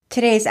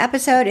Today's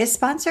episode is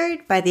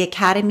sponsored by the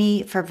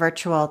Academy for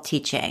Virtual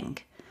Teaching,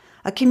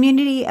 a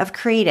community of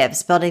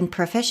creatives building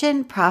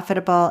proficient,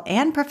 profitable,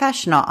 and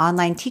professional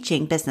online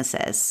teaching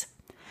businesses.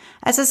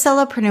 As a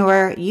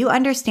solopreneur, you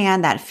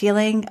understand that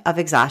feeling of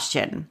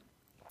exhaustion.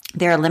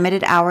 There are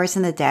limited hours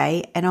in the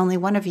day and only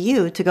one of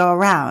you to go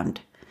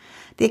around.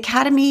 The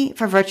Academy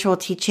for Virtual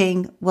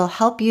Teaching will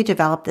help you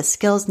develop the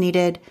skills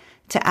needed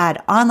to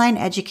add online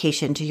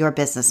education to your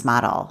business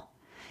model.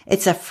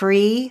 It's a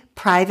free,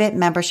 private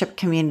membership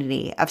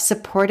community of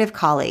supportive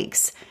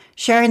colleagues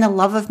sharing the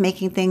love of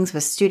making things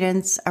with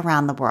students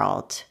around the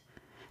world.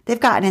 They've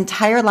got an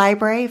entire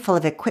library full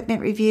of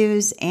equipment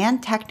reviews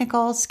and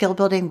technical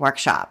skill-building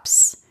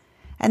workshops.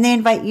 And they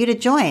invite you to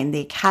join the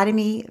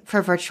Academy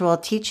for Virtual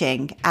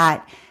Teaching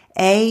at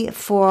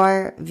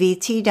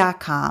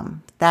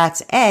a4vt.com.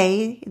 That's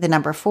A, the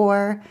number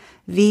 4,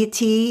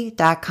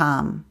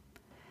 vt.com.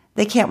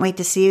 They can't wait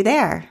to see you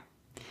there.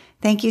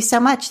 Thank you so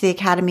much, the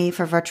Academy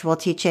for Virtual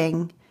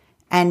Teaching.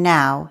 And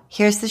now,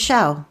 here's the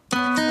show.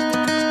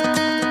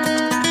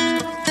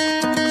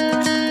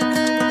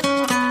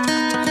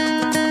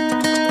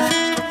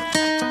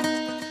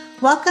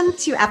 Welcome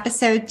to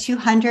episode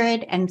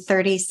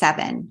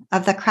 237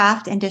 of the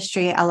Craft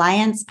Industry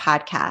Alliance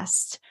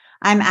podcast.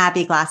 I'm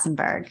Abby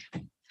Glassenberg.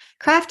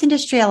 Craft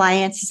Industry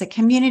Alliance is a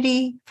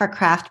community for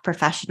craft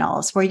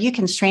professionals where you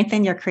can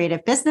strengthen your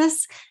creative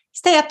business,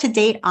 stay up to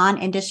date on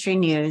industry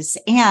news,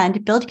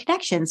 and build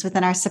connections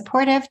within our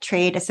supportive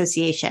trade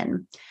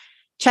association.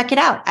 Check it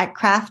out at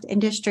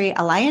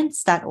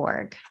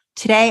craftindustryalliance.org.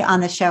 Today on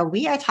the show,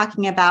 we are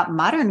talking about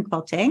modern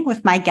quilting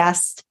with my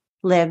guest,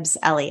 Libs,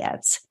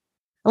 Elliott.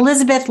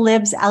 Elizabeth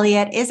Libs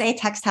Elliott is a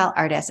textile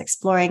artist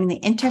exploring the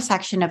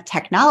intersection of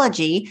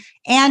technology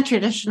and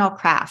traditional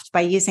craft by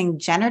using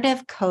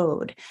generative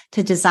code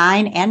to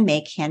design and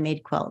make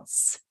handmade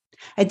quilts.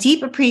 A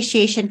deep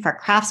appreciation for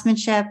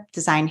craftsmanship,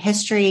 design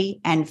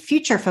history, and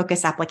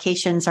future-focused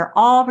applications are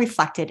all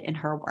reflected in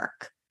her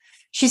work.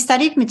 She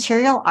studied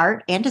material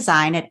art and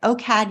design at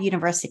OCAD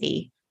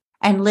University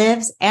and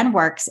lives and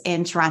works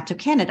in Toronto,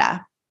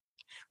 Canada.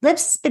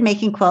 Libs has been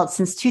making quilts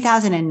since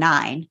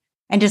 2009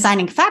 and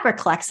designing fabric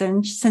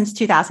collections since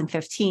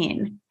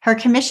 2015. Her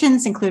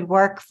commissions include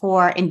work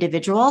for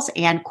individuals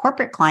and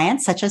corporate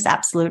clients such as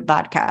Absolute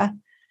Vodka.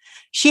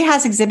 She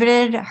has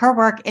exhibited her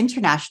work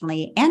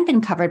internationally and been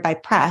covered by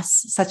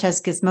press such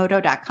as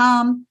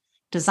Gizmodo.com,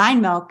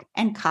 Design Milk,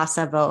 and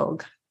Casa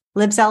Vogue.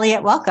 Libs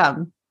Elliott,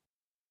 welcome.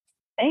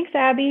 Thanks,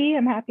 Abby.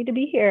 I'm happy to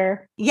be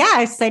here. Yeah,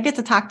 I'm excited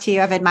to talk to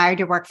you. I've admired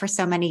your work for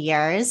so many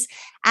years.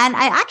 And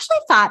I actually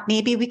thought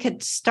maybe we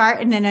could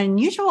start in an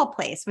unusual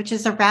place, which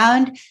is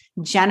around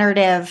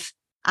generative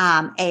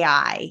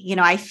AI. You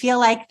know, I feel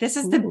like this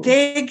is the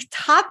big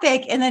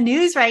topic in the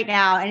news right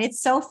now. And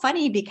it's so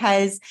funny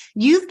because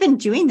you've been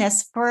doing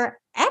this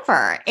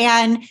forever.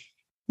 And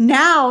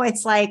now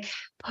it's like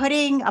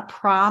putting a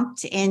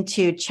prompt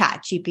into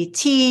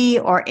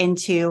ChatGPT or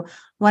into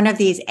one of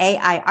these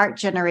AI art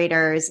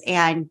generators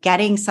and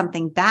getting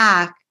something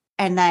back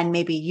and then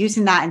maybe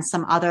using that in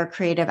some other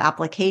creative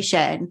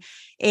application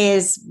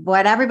is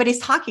what everybody's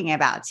talking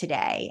about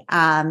today. So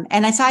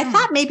I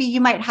thought maybe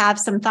you might have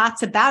some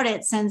thoughts about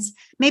it, since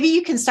maybe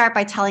you can start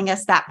by telling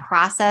us that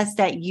process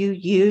that you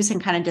use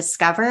and kind of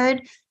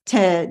discovered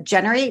to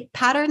generate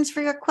patterns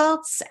for your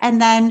quilts.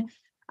 And then,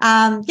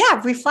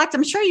 reflect.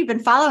 I'm sure you've been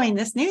following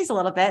this news a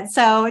little bit.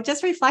 So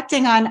just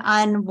reflecting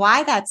on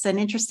why that's an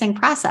interesting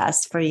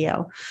process for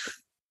you.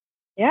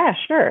 Yeah,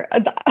 sure.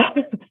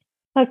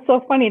 That's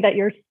so funny that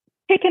you're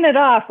kicking it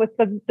off with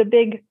the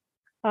big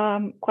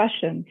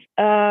questions.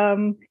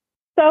 So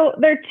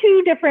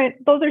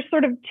those are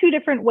sort of two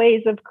different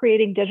ways of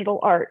creating digital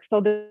art.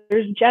 So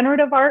there's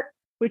generative art,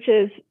 which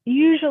is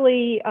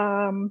usually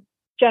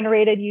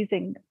generated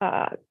using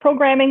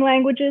programming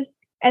languages.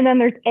 And then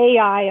there's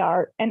AI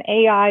art, and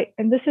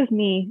this is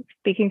me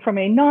speaking from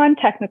a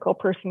non-technical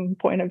person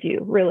point of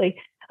view, really.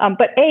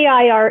 But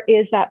AI art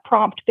is that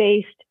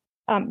prompt-based,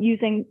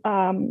 using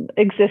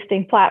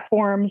existing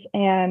platforms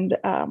and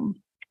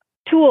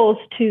tools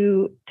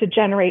to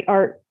generate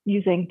art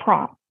using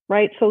prompt,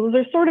 right? So those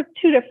are sort of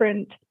two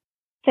different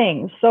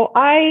things. So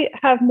I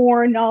have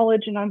more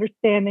knowledge and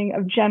understanding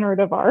of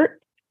generative art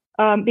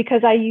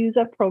because I use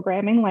a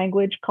programming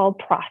language called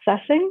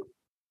Processing.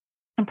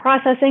 And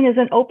Processing is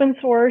an open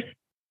source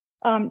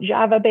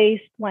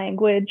Java-based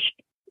language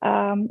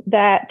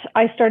that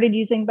I started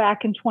using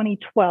back in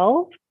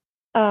 2012.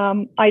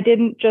 I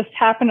didn't just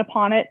happen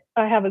upon it.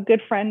 I have a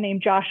good friend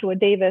named Joshua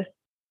Davis,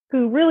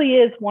 who really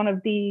is one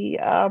of the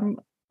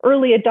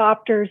early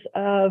adopters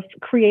of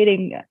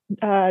creating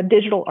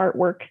digital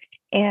artwork.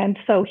 And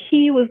so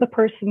he was the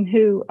person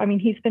who,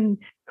 he's been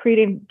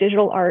creating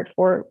digital art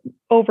for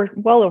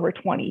well over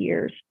 20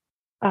 years.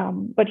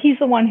 But he's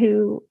the one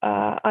who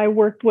I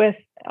worked with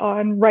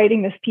on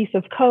writing this piece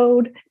of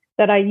code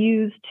that I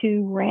use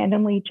to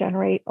randomly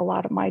generate a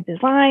lot of my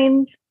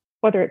designs,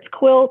 whether it's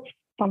quilts.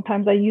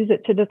 Sometimes I use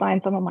it to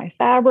design some of my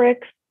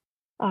fabrics.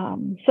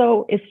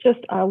 So it's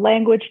just a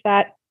language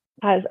that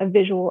has a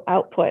visual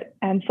output.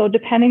 And so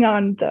depending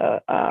on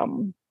the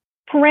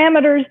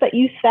parameters that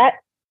you set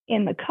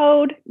in the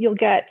code, you'll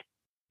get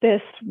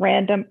this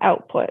random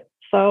output.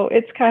 So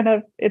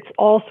it's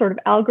all sort of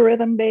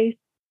algorithm based,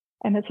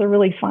 and it's a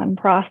really fun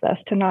process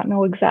to not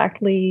know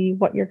exactly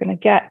what you're going to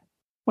get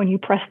when you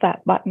press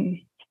that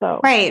button. So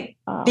right,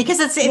 because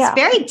it's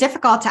very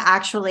difficult to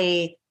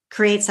actually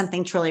create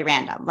something truly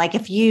random. Like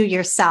if you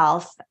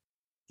yourself,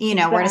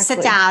 were to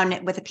sit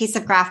down with a piece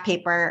of graph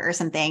paper or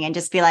something and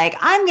just be like,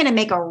 I'm going to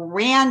make a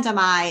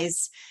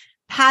randomized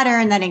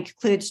pattern that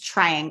includes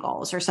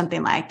triangles or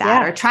something like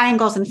that, or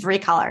triangles in 3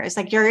 colors.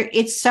 Like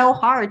it's so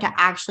hard to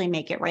actually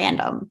make it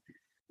random.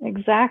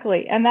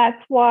 Exactly. And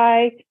that's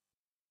why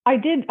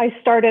I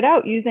started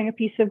out using a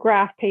piece of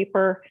graph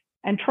paper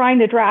and trying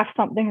to draft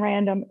something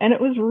random. And it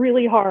was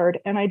really hard.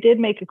 And I did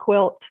make a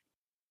quilt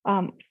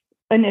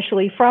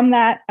initially from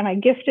that. And I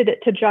gifted it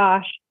to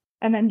Josh.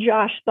 And then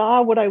Josh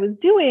saw what I was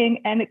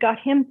doing, and it got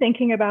him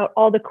thinking about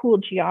all the cool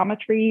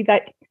geometry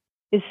that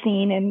is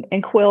seen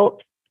in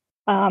quilts.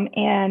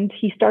 And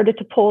he started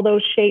to pull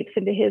those shapes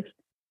into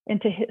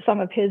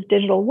some of his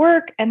digital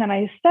work. And then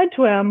I said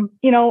to him,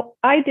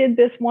 I did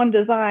this one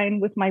design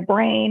with my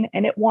brain,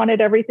 and it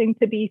wanted everything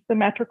to be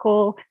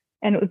symmetrical.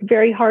 And it was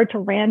very hard to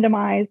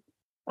randomize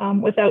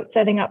without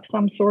setting up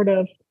some sort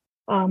of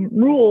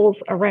rules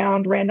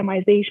around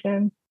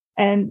randomization.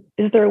 And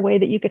is there a way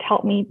that you could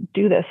help me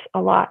do this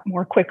a lot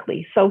more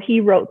quickly? So he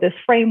wrote this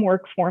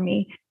framework for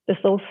me, this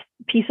little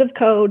piece of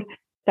code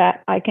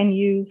that I can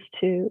use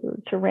to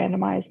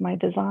randomize my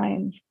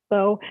designs.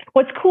 So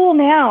what's cool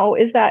now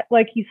is that,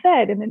 like you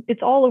said, and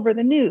it's all over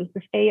the news,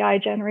 this AI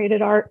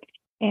generated art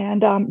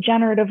and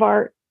generative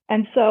art.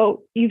 And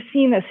so you've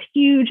seen this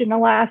huge, in the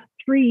last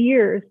 3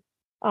 years,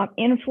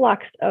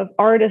 influx of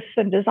artists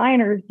and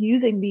designers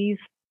using these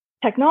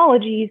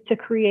technologies to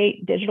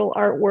create digital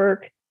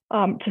artwork,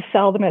 to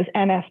sell them as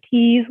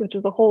NFTs, which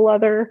is a whole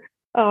other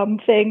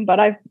thing. But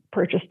I've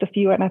purchased a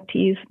few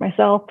NFTs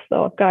myself.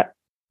 So I've got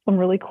some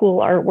really cool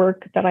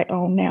artwork that I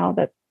own now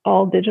that's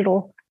all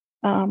digital.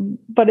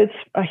 But it's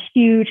a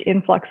huge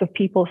influx of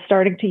people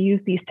starting to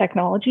use these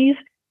technologies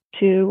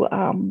to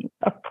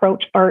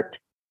approach art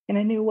in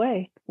a new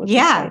way.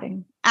 Yeah,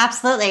 exciting.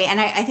 Absolutely.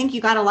 And I think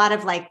you got a lot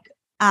of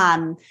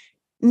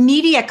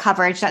media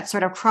coverage that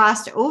sort of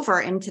crossed over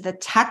into the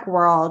tech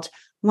world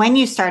when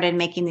you started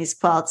making these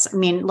quilts. I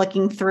mean,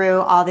 looking through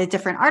all the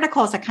different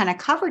articles that kind of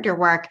covered your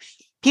work,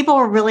 people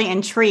were really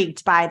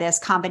intrigued by this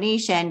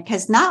combination,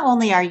 because not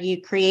only are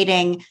you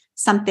creating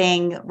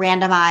something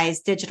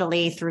randomized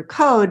digitally through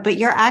code, but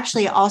you're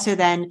actually also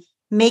then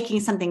making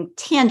something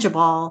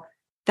tangible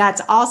that's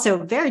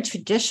also very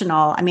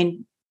traditional. I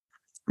mean,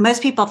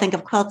 most people think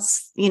of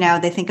quilts,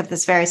 they think of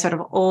this very sort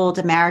of old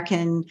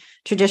American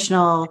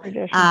traditional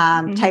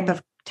type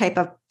of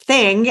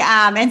thing.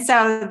 And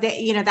so,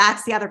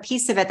 that's the other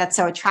piece of it that's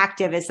so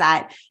attractive, is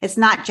that it's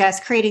not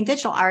just creating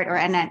digital art or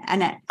an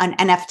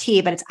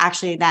NFT, but it's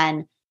actually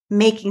then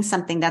making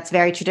something that's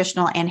very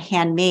traditional and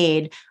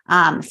handmade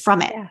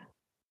from it.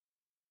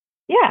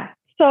 Yeah.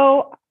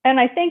 So, and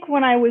I think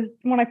when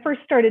I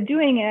first started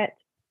doing it,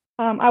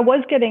 I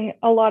was getting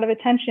a lot of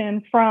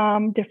attention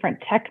from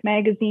different tech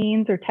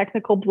magazines or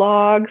technical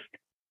blogs.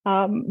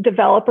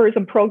 Developers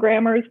and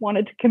programmers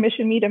wanted to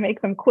commission me to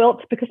make them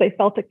quilts because they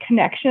felt a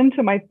connection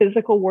to my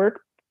physical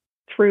work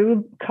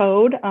through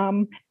code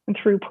and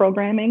through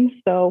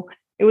programming. So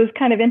it was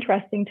kind of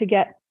interesting to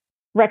get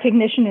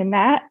recognition in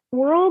that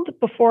world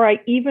before I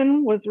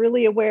even was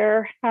really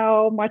aware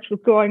how much was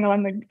going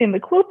on in the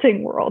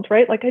quilting world,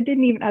 right? Like at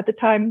the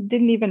time,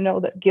 didn't even know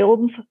that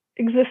guilds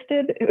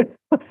existed.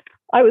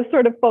 I was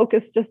sort of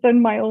focused just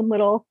on my own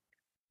little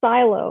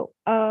silo.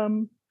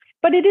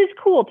 But it is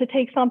cool to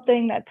take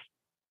something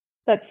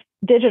that's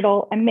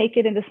digital and make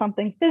it into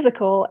something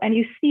physical. And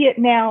you see it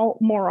now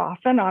more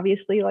often,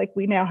 obviously, like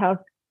we now have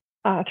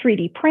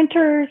 3D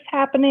printers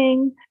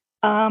happening.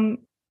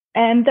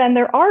 And then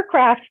there are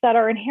crafts that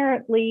are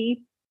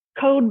inherently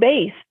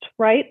code-based,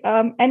 right?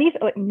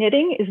 Like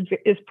knitting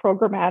is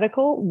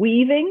programmatical,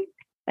 weaving.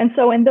 And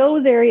so in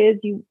those areas,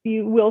 you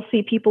will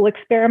see people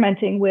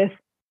experimenting with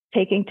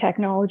taking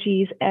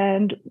technologies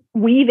and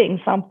weaving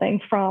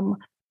something from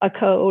a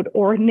code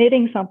or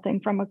knitting something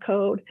from a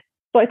code.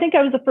 So I think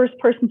I was the first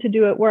person to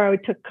do it where I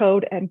took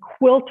code and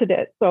quilted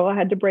it. So I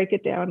had to break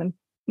it down and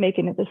make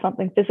it into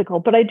something physical.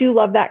 But I do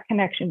love that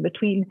connection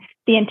between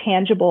the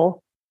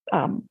intangible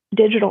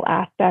digital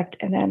aspect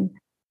and then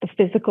the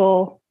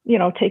physical,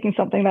 taking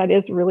something that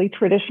is really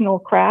traditional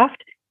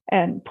craft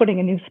and putting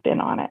a new spin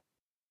on it.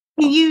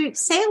 Can you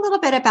say a little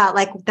bit about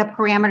the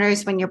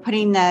parameters when you're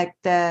putting the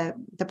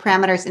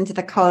parameters into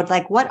the code?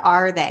 Like, what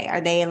are they? Are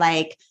they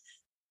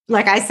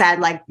like I said,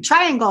 like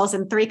triangles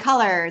in 3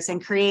 colors,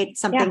 and create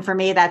something for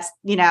me that's,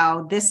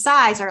 this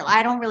size, or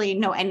I don't really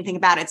know anything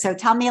about it. So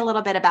tell me a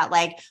little bit about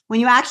when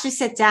you actually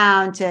sit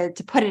down to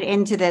put it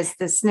into this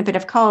snippet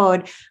of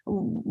code,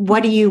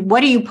 what are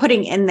you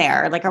putting in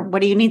there? Or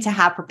what do you need to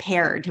have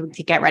prepared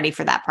to get ready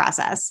for that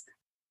process?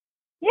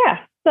 Yeah.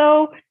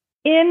 So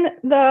in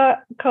the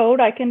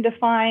code, I can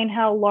define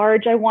how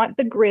large I want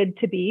the grid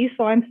to be.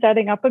 So I'm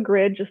setting up a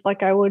grid just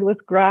like I would with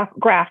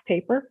graph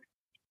paper.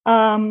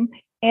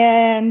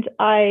 And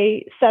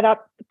I set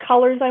up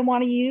colors I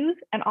want to use.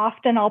 And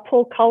often I'll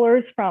pull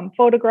colors from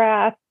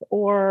photographs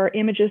or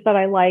images that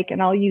I like,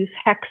 and I'll use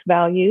hex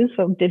values,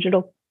 so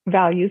digital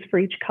values for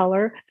each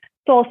color.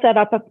 So I'll set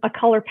up a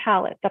color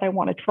palette that I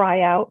want to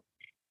try out.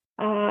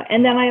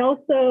 And then I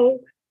also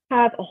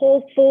have a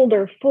whole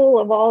folder full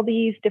of all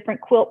these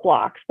different quilt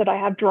blocks that I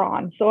have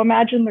drawn. So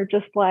imagine they're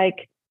just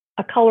like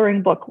a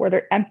coloring book where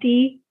they're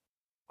empty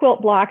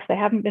quilt blocks. They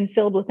haven't been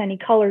filled with any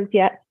colors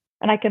yet.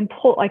 And I can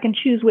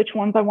choose which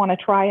ones I want to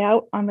try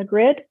out on the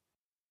grid.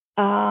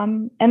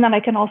 And then I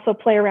can also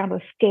play around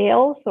with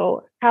scale.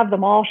 So have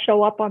them all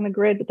show up on the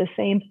grid with the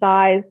same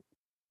size,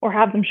 or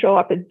have them show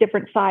up at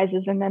different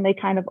sizes and then they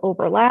kind of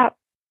overlap.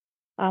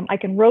 I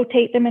can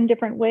rotate them in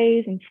different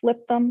ways and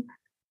flip them.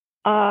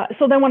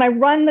 So then when I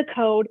run the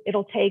code,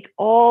 it'll take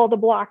all the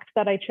blocks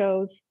that I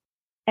chose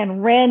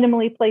and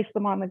randomly place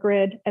them on the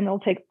grid. And it'll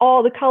take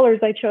all the colors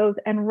I chose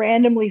and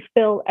randomly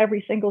fill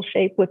every single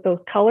shape with those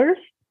colors,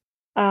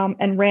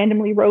 and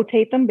randomly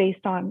rotate them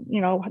based on,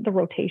 the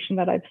rotation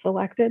that I've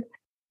selected.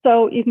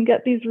 So you can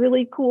get these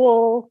really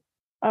cool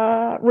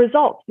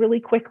results really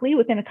quickly.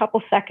 Within a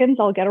couple seconds,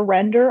 I'll get a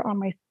render on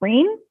my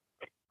screen.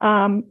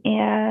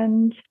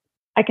 And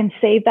I can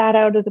save that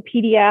out as a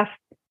PDF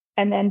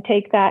and then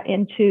take that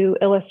into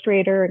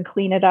Illustrator and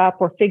clean it up,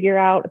 or figure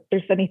out if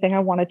there's anything I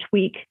want to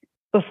tweak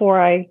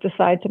before I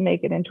decide to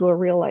make it into a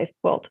real life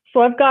quilt.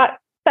 So I've got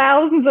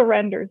thousands of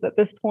renders at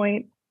this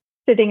point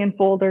sitting in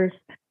folders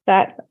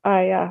that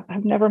I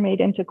have never made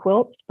into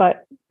quilts,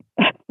 but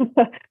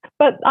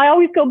but I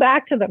always go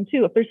back to them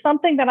too. If there's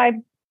something that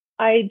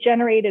I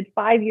generated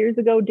 5 years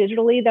ago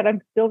digitally that I'm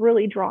still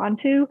really drawn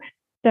to,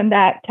 then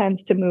that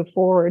tends to move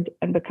forward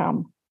and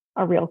become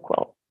a real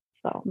quilt.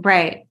 So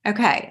right.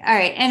 Okay. All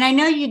right. And I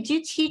know you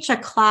do teach a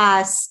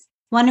class.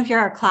 One of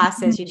your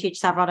classes, you teach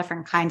several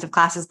different kinds of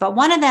classes, but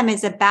one of them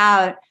is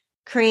about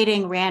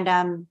creating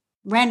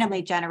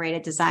randomly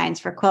generated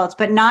designs for quilts,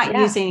 but not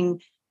using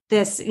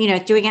this,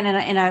 doing it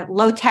in a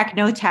low tech,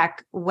 no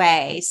tech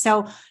way.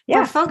 So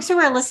for folks who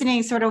are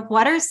listening, sort of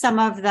what are some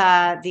of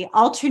the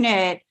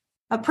alternate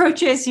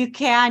approaches you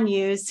can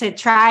use to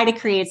try to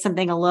create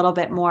something a little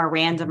bit more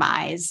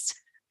randomized?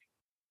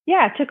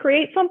 Yeah, to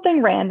create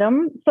something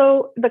random.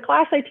 So the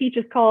class I teach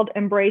is called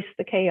Embrace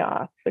the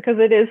Chaos, because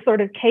it is sort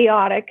of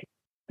chaotic,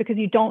 because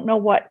you don't know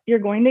what you're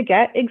going to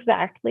get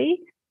exactly.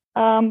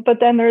 But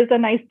then there's a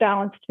nice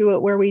balance to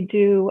it where we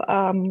do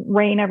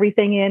rein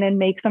everything in and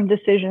make some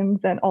decisions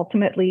and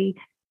ultimately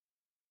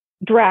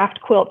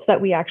draft quilts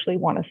that we actually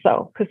want to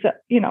sew. Because,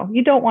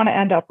 you don't want to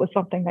end up with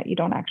something that you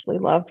don't actually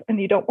love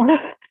and you don't want to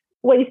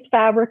waste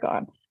fabric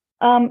on.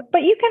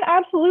 But you can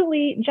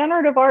absolutely,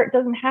 generative art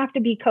doesn't have to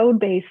be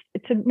code-based.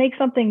 To make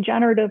something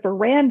generative or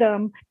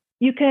random,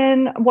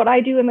 what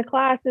I do in the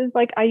class is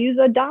I use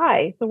a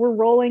die. So we're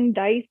rolling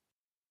dice,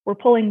 we're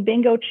pulling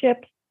bingo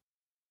chips.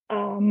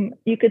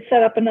 You could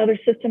set up another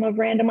system of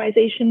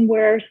randomization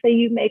where, say,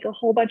 you make a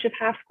whole bunch of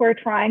half square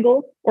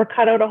triangles or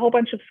cut out a whole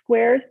bunch of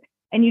squares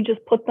and you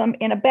just put them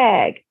in a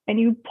bag and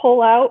you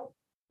pull out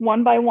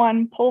one by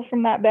one, pull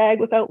from that bag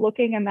without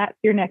looking, and that's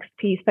your next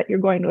piece that you're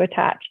going to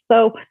attach.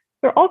 So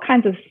there are all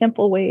kinds of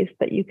simple ways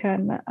that you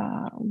can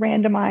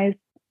randomize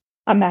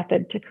a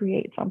method to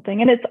create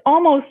something. And it's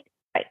almost,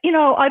 I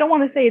don't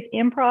want to say it's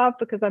improv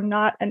because I'm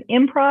not an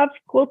improv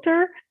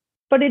quilter,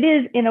 but it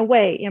is in a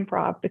way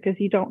improv because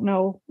you don't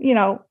know,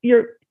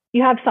 you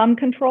have some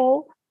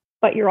control,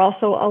 but you're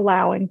also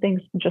allowing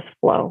things to just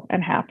flow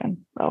and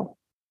happen. So,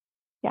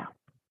 yeah.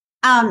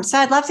 So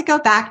I'd love to go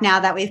back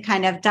now that we've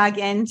kind of dug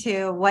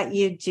into what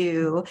you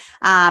do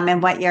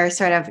and what you're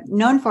sort of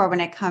known for when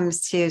it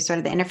comes to sort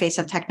of the interface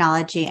of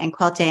technology and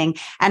quilting,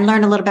 and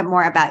learn a little bit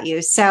more about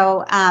you.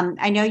 So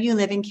I know you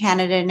live in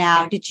Canada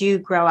now. Did you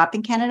grow up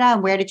in Canada,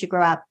 and where did you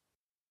grow up?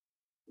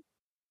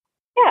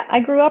 Yeah, I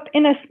grew up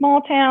in a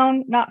small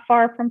town not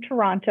far from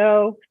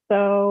Toronto,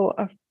 so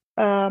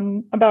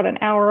about an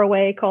hour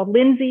away, called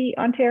Lindsay,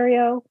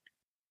 Ontario.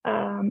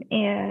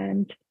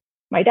 And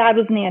my dad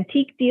was an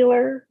antique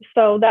dealer,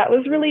 so that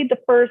was really the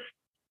first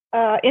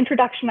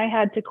introduction I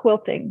had to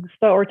quilting,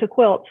 or to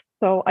quilt.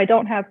 So I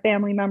don't have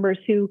family members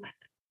who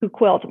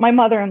quilt. My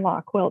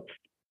mother-in-law quilts,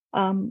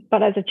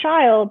 but as a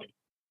child,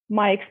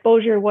 my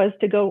exposure was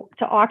to go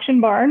to auction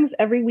barns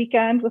every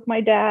weekend with my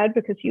dad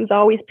because he was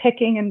always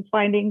picking and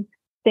finding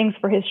things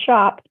for his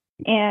shop.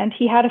 And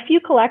he had a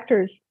few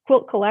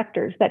quilt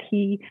collectors that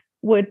he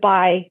would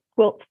buy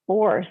quilts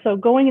for. So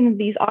going into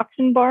these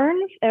auction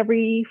barns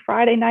every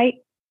Friday night,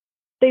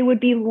 they would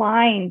be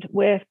lined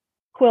with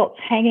quilts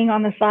hanging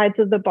on the sides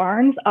of the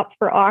barns up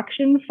for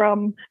auction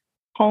from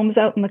homes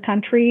out in the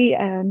country.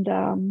 And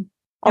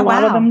a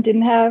lot of them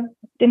didn't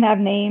have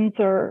names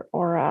or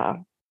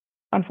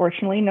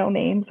unfortunately no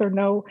names or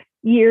no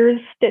years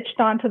stitched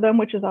onto them,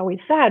 which is always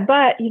sad.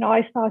 But,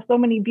 I saw so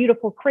many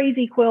beautiful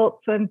crazy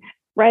quilts and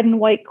red and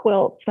white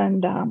quilts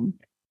and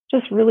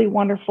just really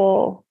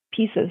wonderful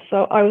pieces.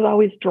 So I was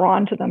always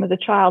drawn to them as a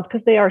child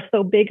because they are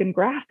so big and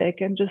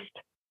graphic and just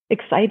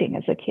exciting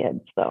as a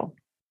kid. So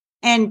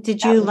And did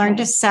That you was learn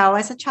to nice. sew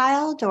as a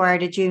child, or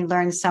did you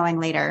learn sewing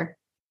later?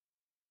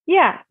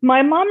 Yeah,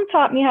 my mom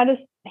taught me how to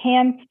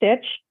hand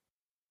stitch.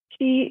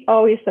 She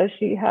always says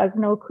she's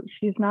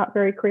not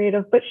very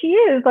creative, but she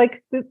is.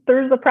 Like,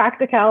 there's a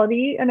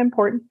practicality and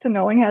importance to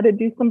knowing how to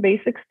do some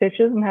basic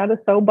stitches and how to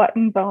sew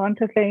buttons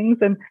onto things.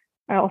 And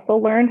I also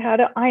learned how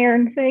to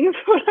iron things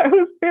when I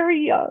was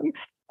very young.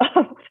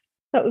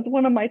 That was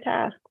one of my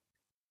tasks.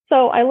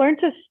 So I learned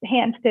to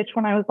hand stitch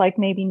when I was like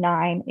maybe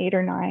 8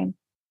 or 9.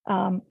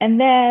 And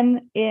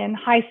then in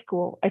high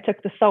school, I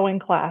took the sewing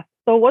class.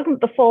 So it wasn't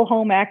the full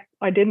home ec.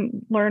 I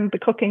didn't learn the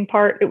cooking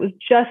part. It was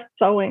just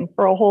sewing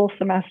for a whole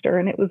semester.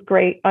 And it was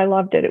great. I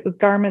loved it. It was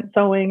garment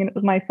sewing. And it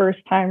was my first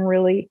time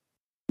really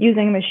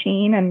using a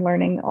machine and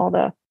learning all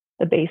the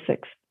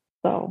basics.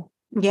 So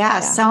Yeah,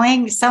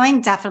 yeah.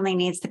 sewing definitely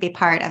needs to be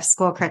part of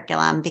school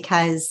curriculum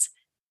because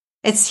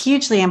it's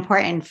hugely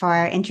important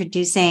for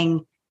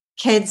introducing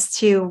kids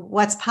to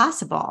what's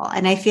possible.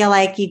 And I feel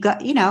like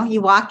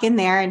you walk in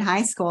there in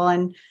high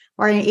school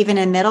or even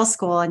in middle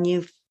school and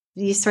you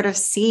sort of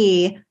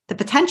see the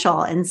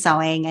potential in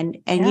sewing and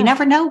you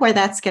never know where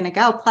that's going to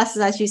go. Plus,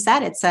 as you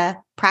said, it's a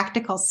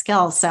practical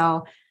skill.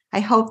 So I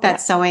hope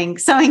that sewing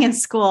in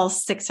school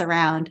sticks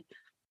around.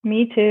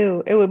 Me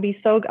too. It would be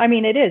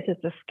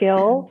it's a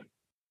skill.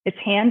 It's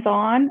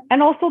hands-on,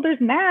 and also there's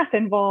math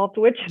involved,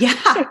 which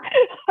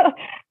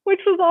which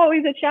was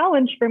always a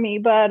challenge for me.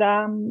 But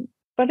I don't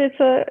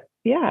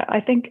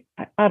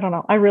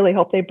know. I really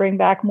hope they bring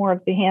back more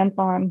of the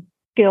hands-on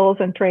skills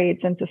and trades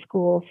into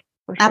schools.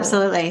 For sure.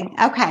 Absolutely.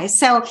 Okay.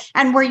 So,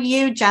 and were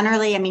you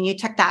generally, you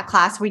took that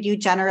class, were you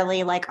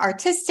generally like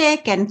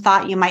artistic and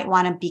thought you might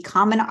want to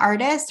become an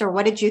artist, or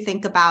what did you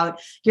think about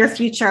your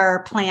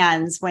future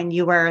plans when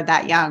you were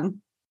that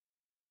young?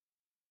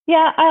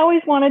 Yeah, I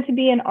always wanted to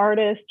be an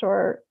artist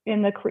or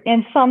in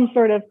some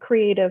sort of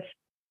creative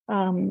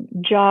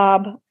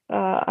job.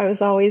 I was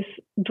always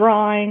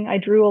drawing. I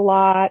drew a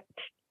lot.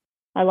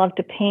 I loved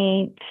to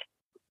paint.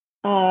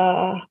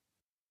 I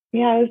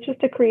was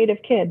just a creative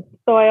kid.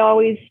 So I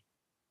always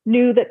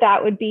knew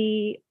that would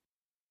be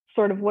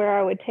sort of where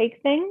I would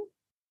take things.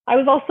 I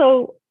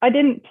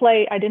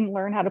didn't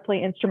learn how to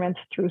play instruments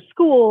through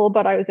school,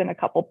 but I was in a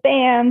couple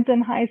bands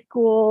in high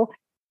school.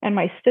 And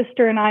my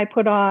sister and I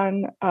put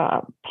on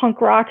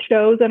punk rock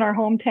shows in our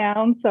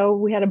hometown. So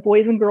we had a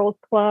boys and girls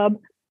club,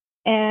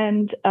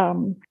 and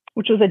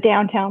which was a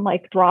downtown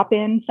like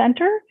drop-in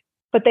center.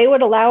 But they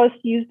would allow us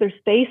to use their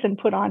space and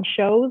put on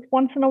shows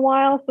once in a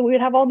while. So we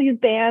would have all these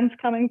bands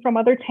coming from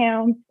other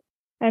towns,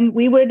 and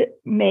we would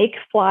make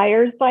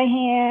flyers by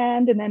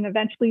hand. And then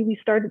eventually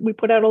we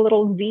put out a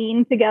little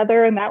zine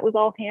together, and that was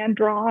all hand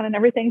drawn and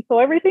everything. So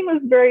everything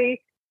was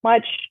very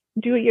much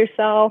do it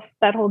yourself,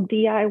 that whole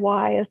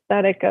DIY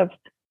aesthetic of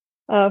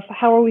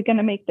how are we going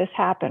to make this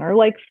happen, or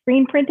like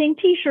screen printing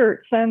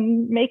t-shirts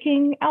and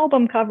making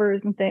album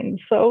covers and things.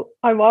 So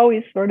I've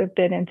always sort of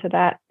been into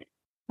that,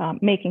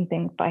 making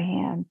things by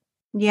hand.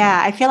 Yeah,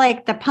 I feel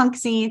like the punk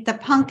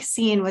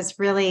scene was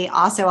really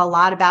also a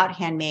lot about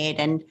handmade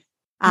and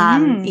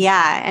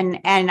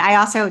and I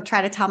also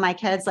try to tell my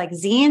kids like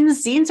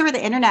zines were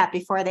the internet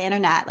before the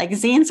internet. Like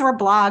zines were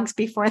blogs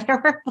before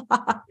there were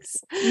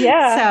blogs.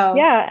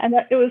 And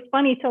it was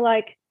funny to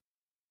like,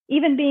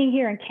 even being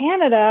here in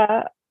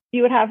Canada,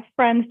 you would have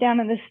friends down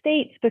in the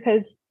States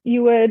because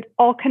you would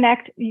all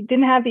connect. You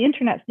didn't have the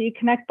internet, so you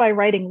connect by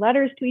writing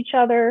letters to each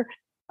other,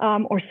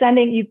 or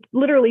sending. You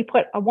literally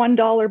put a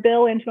 $1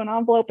 bill into an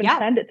envelope and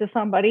send it to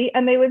somebody,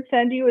 and they would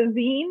send you a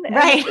zine. And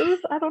right. It was,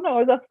 I don't know,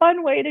 it was a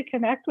fun way to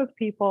connect with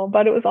people,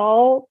 but it was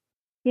all,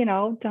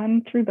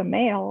 done through the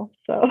mail.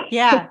 So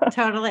yeah,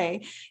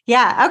 totally.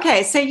 Yeah.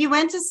 Okay. So you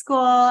went to school,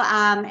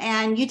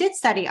 and you did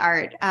study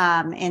art,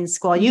 in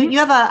school. You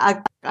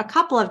have a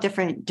couple of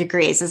different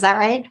degrees. Is that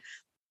right?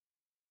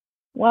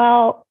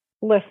 Well,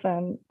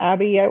 listen,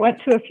 Abby, I went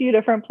to a few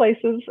different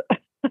places.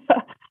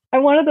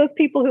 I'm one of those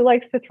people who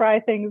likes to try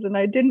things, and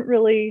I didn't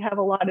really have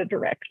a lot of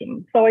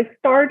direction. So I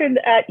started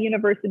at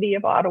University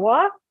of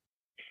Ottawa,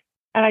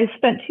 and I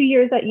spent 2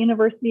 years at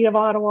University of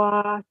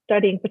Ottawa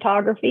studying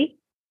photography.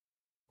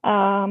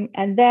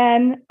 And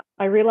then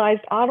I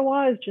realized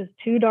Ottawa is just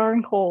too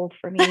darn cold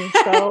for me.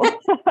 So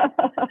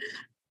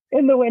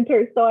in the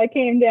winter, so I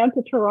came down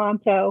to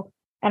Toronto,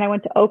 and I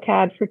went to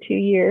OCAD for 2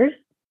 years,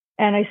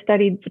 and I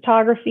studied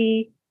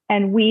photography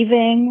and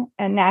weaving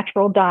and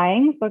natural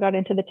dyeing. So I got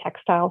into the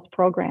textiles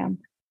program.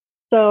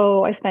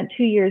 So I spent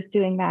 2 years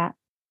doing that.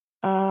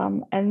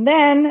 And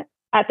then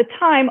at the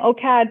time,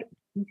 OCAD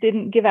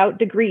didn't give out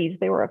degrees.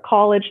 They were a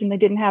college and they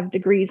didn't have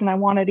degrees, and I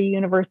wanted a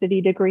university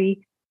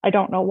degree. I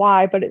don't know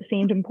why, but it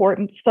seemed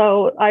important.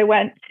 So I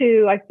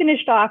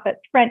finished off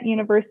at Trent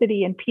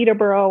University in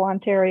Peterborough,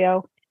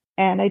 Ontario,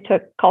 and I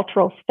took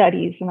cultural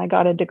studies, and I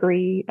got a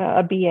degree,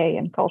 a BA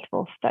in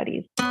cultural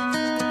studies.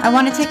 I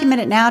want to take a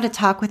minute now to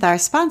talk with our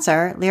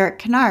sponsor, Lyric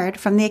Kennard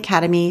from the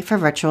Academy for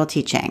Virtual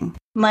Teaching.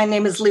 My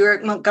name is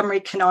Lyric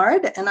Montgomery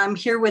Kennard, and I'm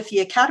here with the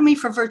Academy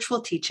for Virtual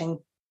Teaching.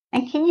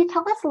 And can you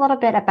tell us a little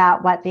bit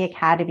about what the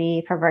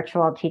Academy for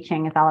Virtual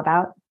Teaching is all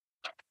about?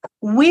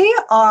 We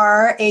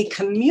are a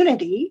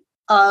community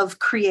of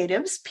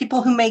creatives,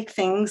 people who make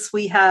things.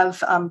 We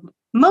have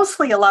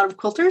mostly a lot of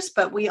quilters,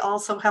 but we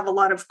also have a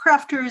lot of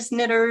crafters,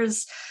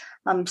 knitters,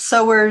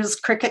 sewers,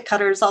 cricket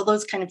cutters, all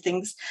those kind of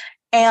things.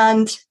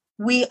 And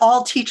we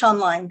all teach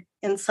online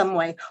in some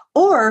way,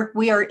 or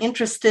we are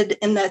interested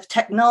in the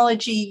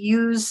technology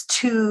used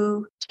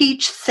to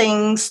teach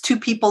things to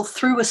people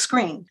through a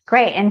screen.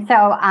 Great. And so,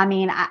 I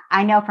mean,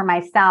 I know for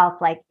myself,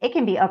 like it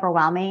can be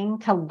overwhelming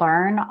to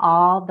learn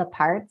all the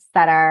parts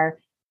that are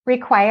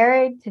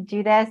required to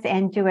do this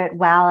and do it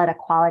well at a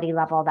quality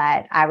level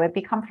that I would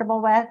be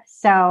comfortable with.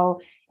 So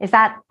is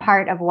that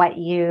part of what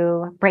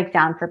you break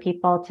down for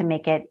people to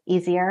make it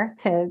easier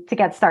to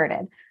get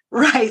started?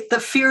 Right. The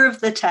fear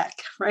of the tech,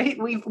 right?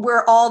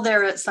 We're all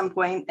there at some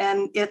point,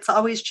 and it's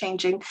always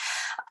changing.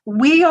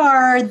 We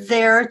are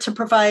there to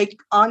provide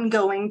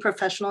ongoing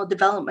professional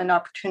development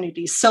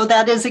opportunities. So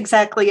that is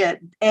exactly it.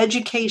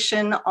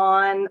 Education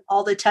on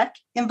all the tech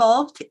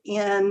involved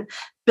in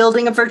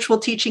building a virtual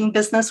teaching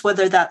business,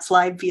 whether that's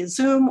live via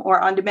Zoom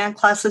or on-demand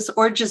classes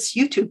or just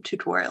YouTube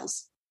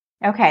tutorials.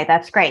 Okay,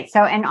 that's great.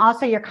 So, and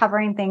also you're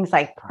covering things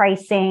like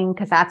pricing,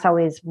 because that's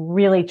always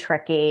really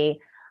tricky.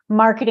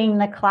 Marketing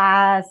the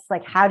class,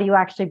 like how do you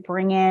actually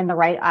bring in the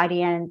right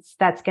audience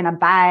that's going to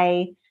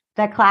buy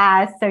the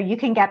class so you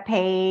can get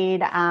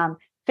paid,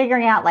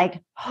 figuring out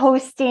like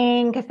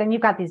hosting, because then you've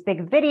got these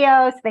big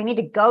videos, so they need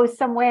to go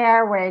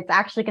somewhere where it's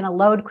actually going to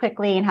load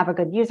quickly and have a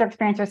good user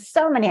experience. There's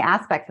so many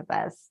aspects of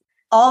this.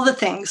 All the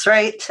things,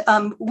 right?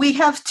 We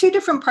have two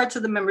different parts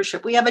of the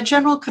membership. We have a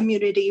general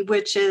community,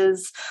 which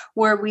is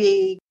where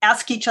we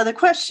ask each other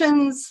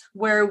questions,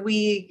 where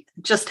we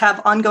just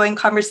have ongoing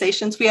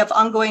conversations. We have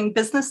ongoing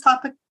business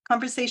topic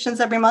conversations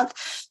every month.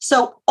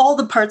 So all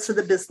the parts of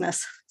the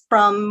business,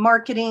 from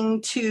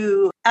marketing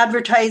to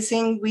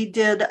advertising. We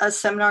did a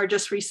seminar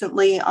just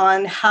recently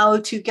on how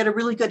to get a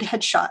really good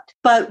headshot.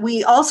 But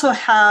we also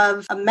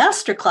have a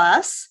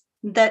masterclass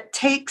that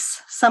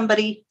takes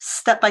somebody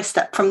step by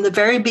step from the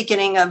very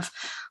beginning of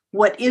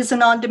what is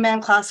an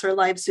on-demand class or a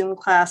live Zoom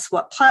class,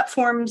 what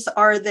platforms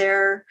are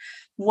there,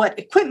 what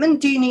equipment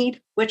do you need,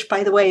 which,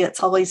 by the way,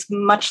 it's always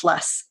much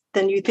less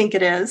than you think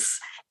it is,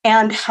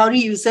 and how to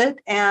use it,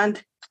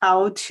 and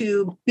how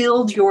to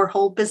build your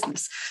whole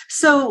business.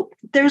 So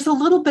there's a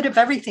little bit of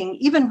everything.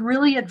 Even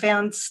really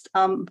advanced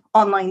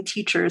online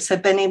teachers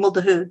have been able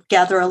to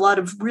gather a lot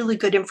of really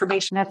good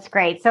information. That's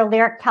great. So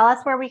Lyric, tell us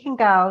where we can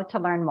go to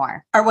learn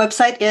more. Our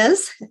website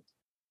is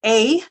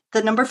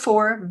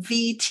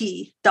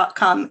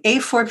A4VT.com,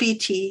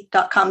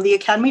 A4VT.com, the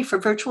Academy for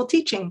Virtual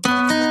Teaching.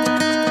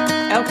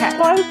 Okay.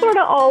 Well, I'm sort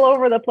of all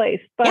over the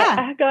place, but yeah.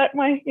 I got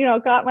my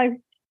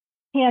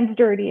hands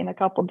dirty in a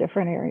couple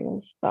different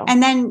areas. So.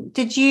 And then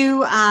did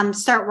you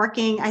start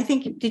working,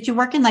 did you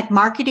work in like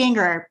marketing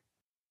or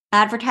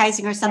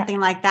advertising or something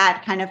like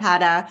that, kind of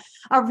had a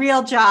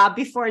real job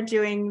before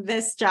doing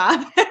this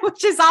job,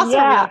 which is also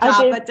a real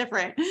job, but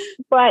different.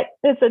 But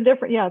it's a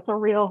different, it's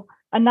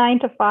a 9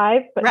 to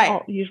 5,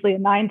 but usually a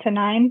 9 to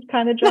 9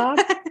 kind of job.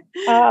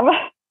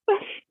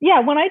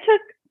 When I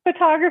took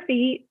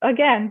photography,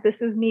 again, this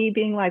is me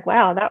being like,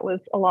 wow, that was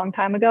a long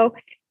time ago.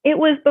 It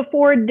was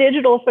before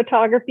digital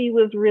photography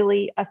was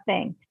really a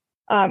thing.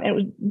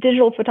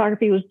 Digital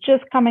photography was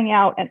just coming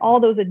out, and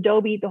all those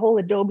the whole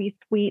Adobe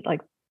suite,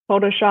 like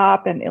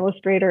Photoshop and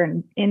Illustrator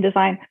and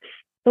InDesign,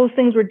 those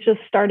things were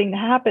just starting to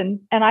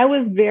happen. And I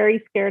was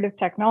very scared of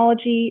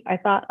technology. I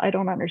thought, I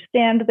don't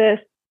understand this,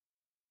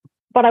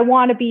 but I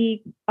want to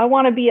be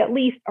at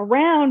least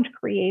around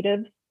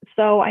creatives.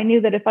 So I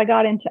knew that if I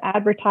got into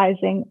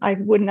advertising, I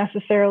wouldn't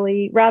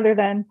necessarily, rather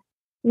than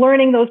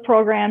learning those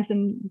programs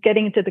and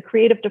getting into the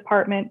creative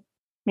department,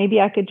 maybe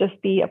I could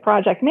just be a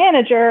project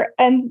manager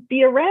and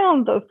be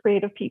around those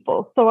creative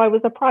people. So I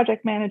was a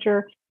project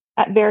manager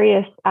at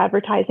various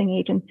advertising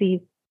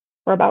agencies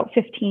for about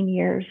 15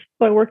 years.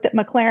 So I worked at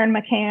McLaren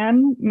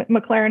McCann.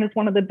 McLaren is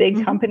one of the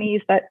big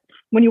companies that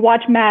when you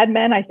watch Mad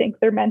Men, I think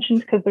they're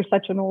mentioned because they're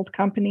such an old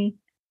company.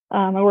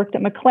 I worked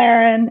at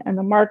McLaren and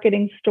the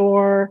marketing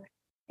store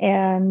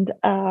and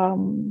a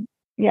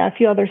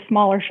few other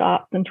smaller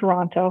shops in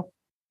Toronto.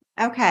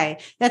 Okay.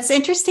 That's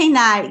interesting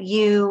that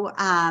you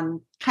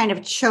kind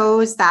of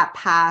chose that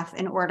path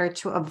in order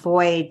to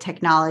avoid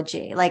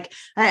technology. Like,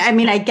 I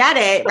mean, I get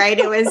it, right?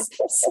 It was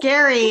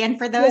scary. And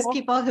for those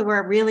people who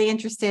were really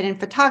interested in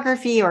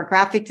photography or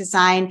graphic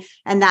design,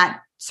 and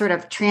that sort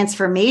of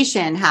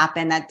transformation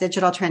happened, that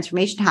digital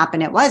transformation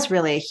happened, it was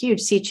really a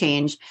huge sea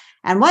change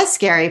and was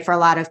scary for a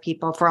lot of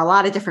people for a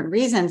lot of different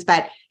reasons.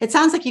 But it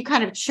sounds like you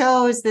kind of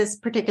chose this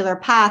particular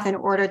path in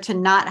order to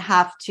not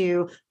have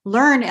to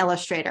learn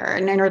Illustrator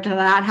and in order to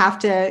not have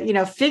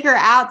to, figure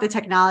out the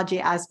technology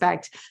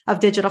aspect of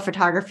digital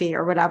photography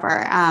or whatever.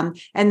 And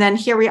then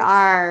here we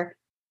are,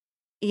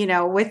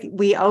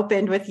 we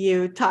opened with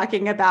you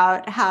talking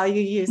about how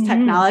you use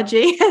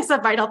technology as a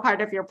vital part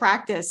of your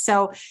practice.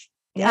 So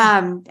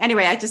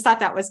anyway, I just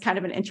thought that was kind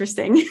of an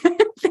interesting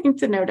thing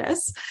to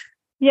notice.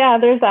 Yeah,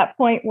 there's that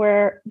point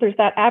where there's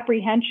that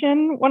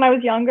apprehension when I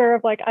was younger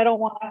of like, I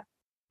don't want to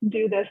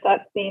do this.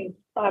 That seems,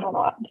 I don't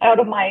know, out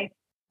of my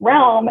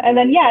realm. And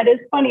then, yeah, it is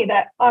funny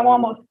that I'm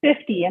almost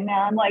 50 and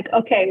now I'm like,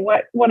 okay,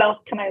 what else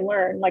can I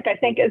learn? Like, I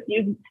think as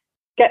you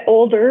get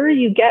older,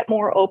 you get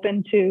more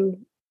open to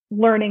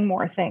learning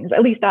more things.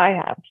 At least I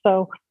have.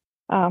 So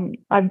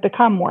I've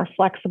become more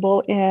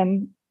flexible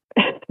in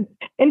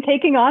in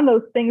taking on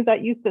those things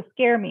that used to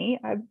scare me.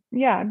 I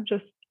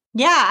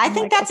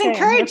think like, that's okay,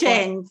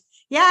 encouraging.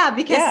 Yeah,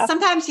 because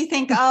sometimes you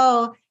think,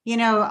 oh,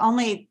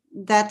 only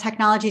that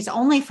technology is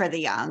only for the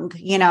young.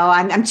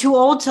 I'm too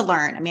old to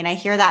learn. I mean, I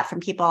hear that from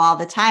people all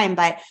the time,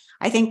 but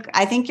I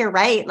think you're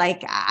right.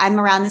 Like, I'm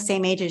around the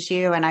same age as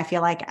you, and I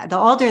feel like the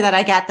older that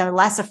I get, the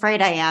less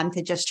afraid I am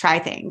to just try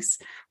things.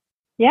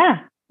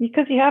 Yeah,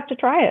 because you have to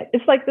try it.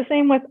 It's like the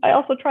same with, I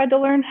also tried to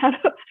learn how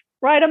to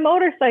ride a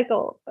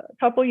motorcycle a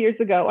couple years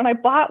ago, and I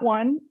bought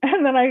one,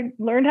 and then I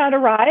learned how to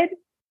ride,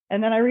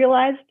 and then I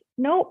realized,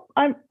 nope,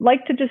 I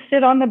like to just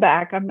sit on the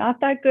back. I'm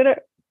not that good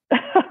at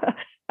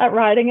at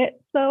riding it.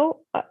 So,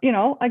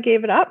 I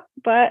gave it up,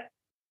 but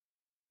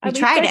I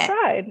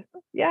tried.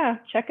 Yeah.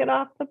 Check it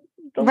off the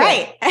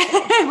right.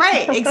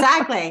 Right.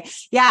 Exactly.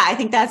 Yeah. I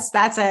think that's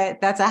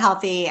a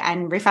healthy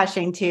and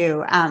refreshing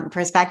too,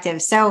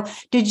 perspective. So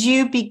did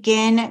you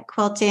begin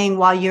quilting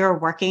while you were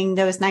working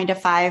those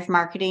 9-to-5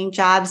 marketing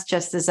jobs,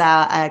 just as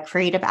a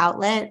creative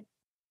outlet?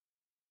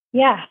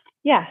 Yeah.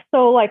 Yeah.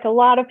 So like a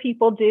lot of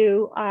people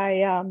do,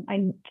 I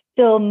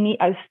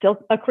was still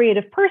a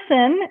creative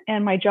person,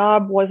 and my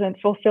job wasn't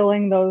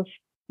fulfilling those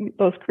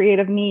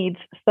creative needs.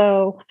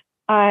 So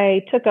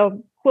I took a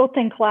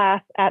quilting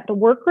class at the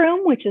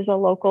Workroom, which is a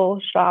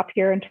local shop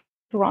here in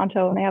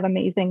Toronto, and they have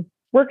amazing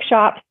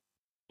workshops.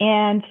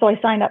 And so I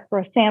signed up for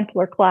a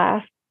sampler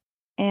class,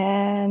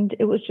 and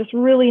it was just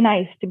really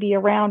nice to be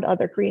around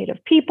other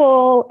creative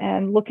people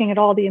and looking at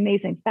all the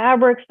amazing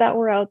fabrics that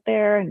were out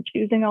there and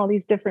choosing all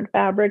these different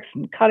fabrics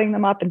and cutting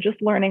them up and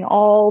just learning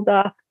all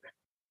the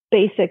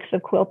basics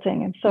of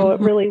quilting. And so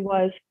it really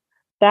was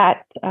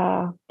that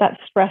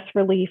stress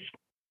relief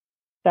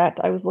that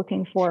I was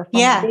looking for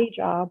from my day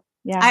job.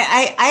 Yeah.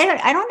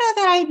 I don't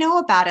know that I know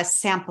about a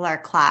sampler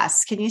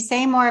class. Can you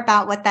say more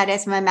about what that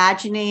is? I'm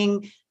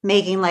imagining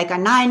making like a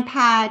 9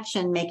 patch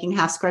and making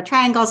half square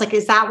triangles. Like,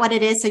 is that what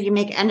it is? So you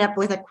end up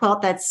with a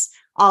quilt that's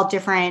all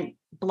different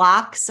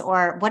blocks,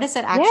 or what does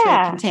it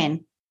actually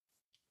contain?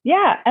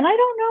 Yeah. And I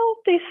don't know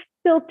if they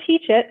still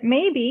teach it,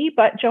 maybe,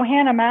 but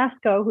Johanna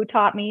Masco, who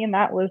taught me, and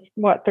that was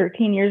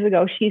 13 years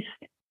ago, she's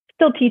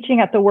still teaching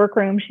at the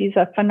Workroom. She's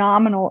a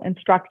phenomenal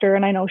instructor.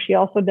 And I know she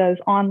also does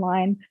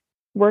online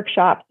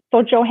workshops.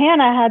 So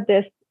Johanna had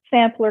this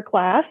sampler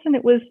class, and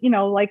it was,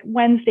 like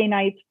Wednesday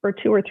nights for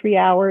 2 or 3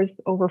 hours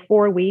over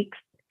 4 weeks.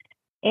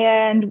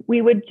 And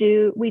we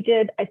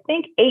did, I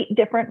think, 8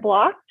 different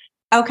blocks.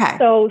 Okay.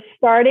 So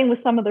starting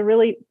with some of the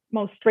really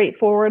most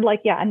straightforward,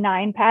 like, a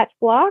 9 patch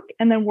block,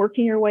 and then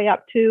working your way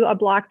up to a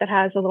block that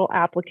has a little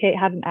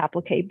had an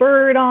applique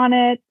bird on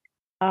it,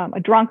 a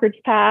drunkard's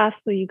path.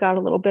 So you got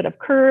a little bit of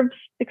curves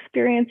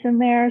experience in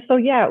there. So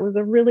yeah, it was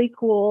a really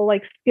cool,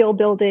 like, skill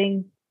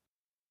building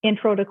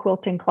intro to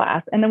quilting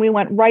class. And then we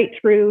went right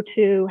through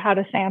to how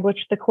to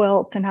sandwich the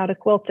quilt and how to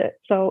quilt it.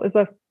 So it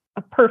was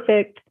a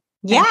perfect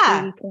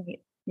entry point.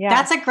 Yeah.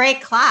 That's a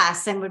great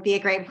class, and would be a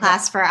great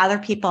class for other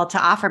people to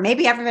offer.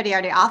 Maybe everybody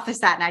already offers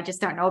that and I just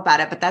don't know about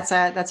it, but that's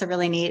a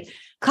really neat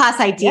class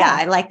idea. Yeah.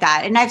 I like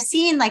that. And I've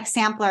seen like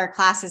sampler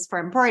classes for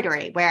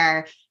embroidery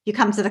where you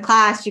come to the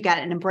class, you get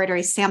an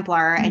embroidery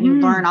sampler and you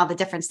learn all the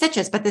different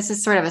stitches, but this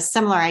is sort of a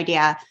similar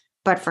idea,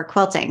 but for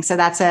quilting. So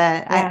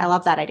I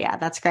love that idea.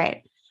 That's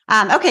great.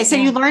 Okay. So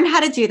you learned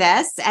how to do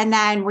this, and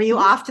then were you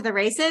off to the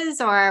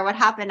races, or what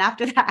happened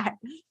after that?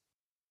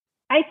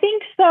 I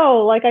think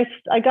so. Like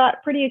I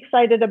got pretty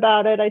excited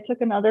about it. I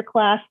took another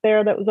class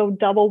there that was a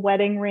double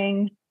wedding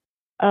ring,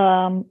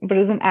 but it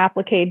was an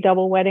applique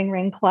double wedding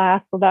ring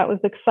class. So that was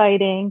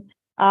exciting.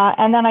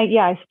 And then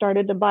I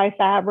started to buy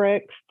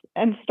fabrics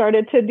and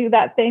started to do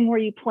that thing where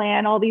you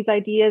plan all these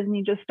ideas and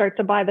you just start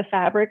to buy the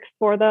fabrics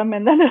for them.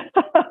 And then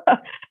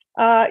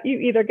you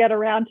either get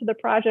around to the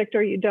project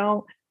or you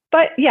don't.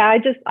 But yeah,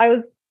 I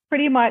was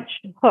pretty much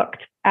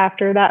hooked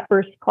after that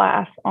first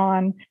class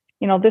on,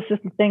 this is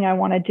the thing I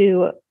want to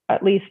do,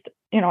 at least,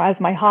 as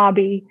my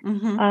hobby.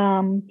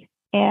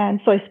 And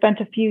so I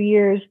spent a few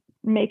years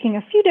making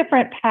a few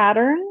different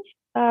patterns,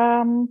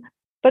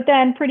 but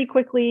then pretty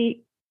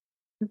quickly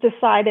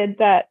decided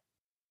that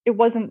it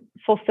wasn't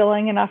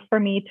fulfilling enough for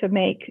me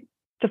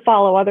to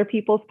follow other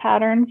people's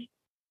patterns.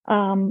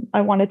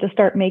 I wanted to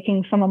start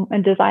making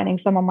and designing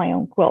some of my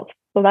own quilts.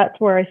 So that's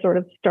where I sort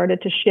of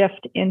started to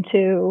shift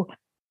into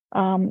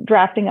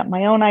drafting up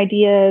my own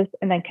ideas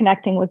and then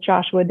connecting with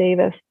Joshua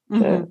Davis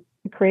to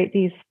create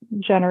these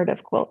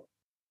generative quilts.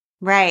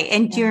 Right.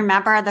 And do you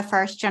remember the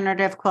first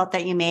generative quilt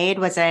that you made?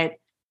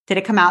 Did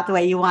it come out the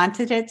way you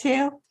wanted it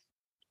to?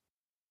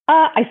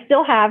 I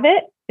still have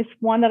it. It's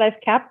one that I've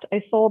kept.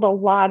 I sold a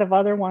lot of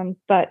other ones,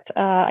 but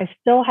I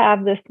still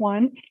have this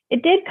one.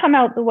 It did come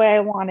out the way I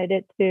wanted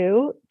it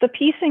to. The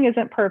piecing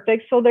isn't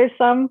perfect, so there's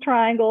some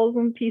triangles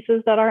and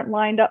pieces that aren't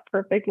lined up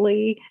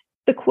perfectly.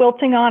 The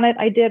quilting on it,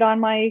 I did on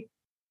my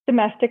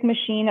domestic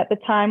machine at the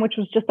time, which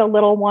was just a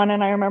little one.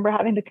 And I remember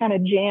having to kind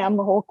of jam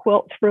the whole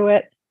quilt through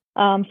it.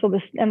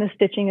 The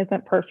stitching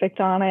isn't perfect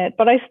on it,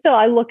 but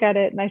I look at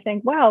it and I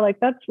think, wow, like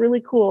that's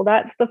really cool.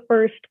 That's the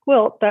first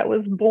quilt that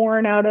was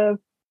born out of,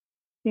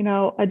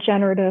 a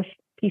generative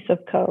piece of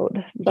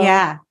code. So,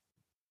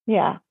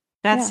 yeah.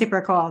 That's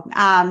super cool.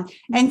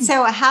 And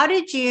so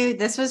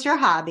this was your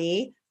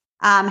hobby.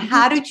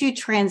 How did you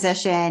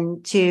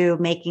transition to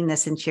making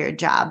this into your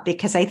job?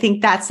 Because I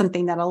think that's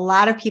something that a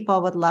lot of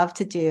people would love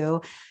to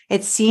do.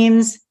 It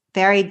seems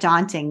very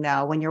daunting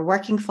though, when you're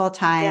working full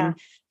time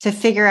to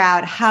figure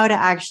out how to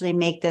actually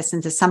make this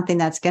into something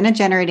that's going to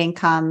generate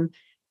income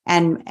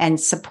and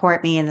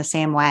support me in the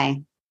same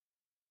way.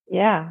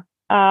 Yeah.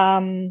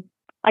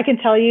 I can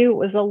tell you it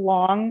was a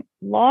long,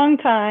 long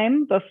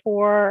time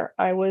before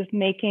I was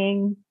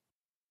making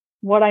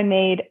what I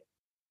made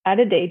at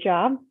a day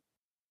job.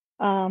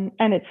 And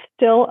it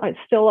still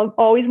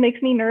always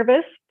makes me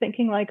nervous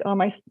thinking like, how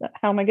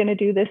am I going to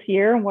do this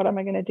year? And what am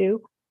I going to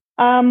do?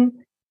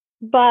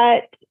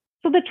 But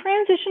so the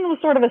transition was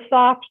sort of a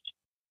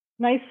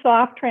nice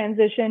soft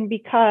transition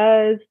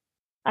because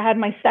I had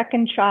my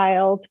second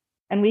child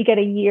and we get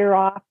a year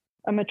off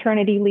a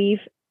maternity leave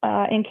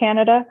in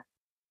Canada.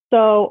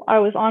 So I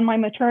was on my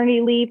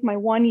maternity leave, my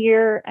 1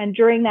 year. And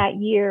during that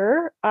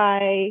year,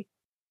 I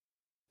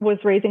was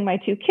raising my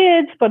two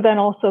kids, but then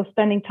also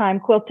spending time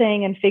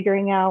quilting and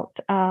figuring out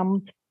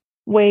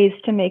ways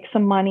to make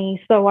some money.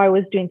 So I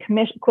was doing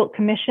quilt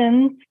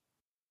commissions,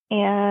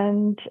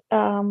 and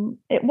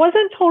it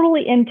wasn't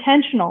totally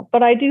intentional,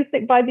 but I do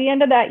think by the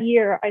end of that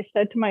year, I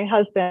said to my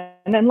husband,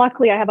 and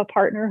luckily I have a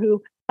partner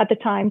who at the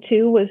time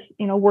too was,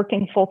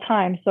 working full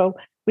time. So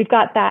we've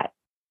got that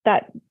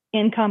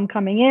income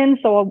coming in.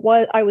 So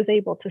I was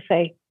able to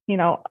say,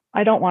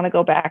 I don't want to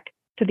go back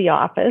to the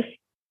office.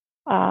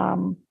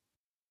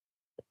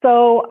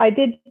 So I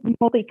did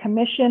mostly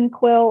commission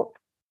quilts,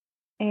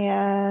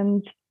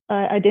 and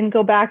I didn't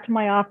go back to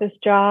my office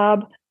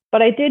job,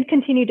 but I did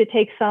continue to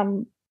take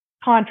some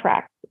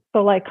contracts.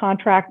 So like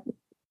contract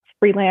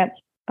freelance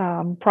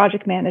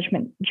project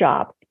management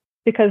jobs,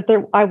 because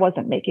I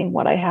wasn't making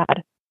what I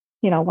had,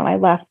 when I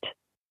left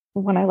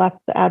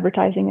the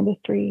advertising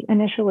industry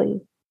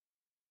initially.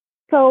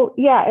 So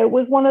yeah, it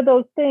was one of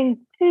those things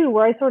too,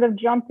 where I sort of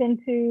jumped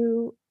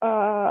into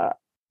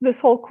this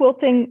whole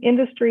quilting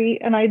industry,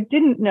 and I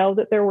didn't know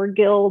that there were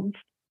guilds.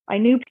 I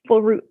knew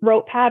people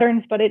wrote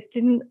patterns, but it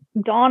didn't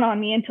dawn on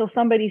me until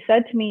somebody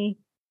said to me,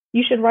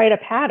 "You should write a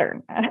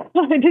pattern." And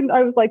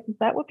I was like, "Is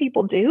that what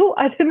people do?"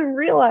 I didn't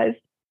realize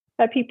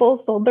that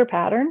people sold their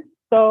patterns.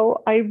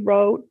 So I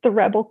wrote the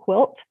Rebel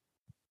Quilt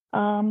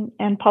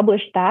and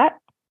published that.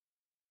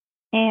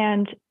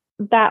 And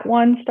that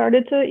one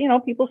started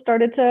to, people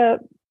started to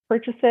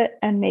purchase it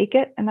and make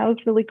it. And that was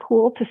really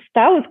cool to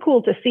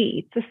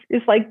see.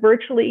 It's like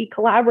virtually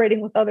collaborating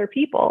with other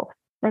people,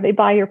 where they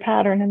buy your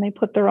pattern and they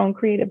put their own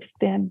creative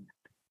spin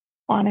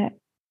on it.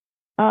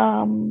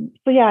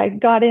 So yeah, I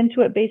got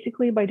into it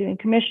basically by doing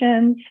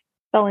commissions,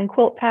 selling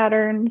quilt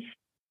patterns,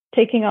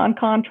 taking on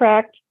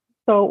contracts.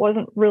 So it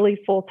wasn't really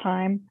full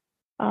time.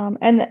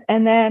 And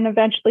then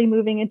eventually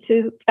moving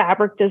into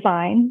fabric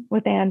design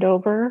with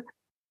Andover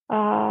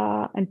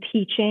and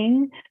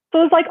teaching. So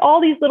it was like all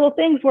these little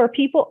things where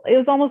it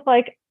was almost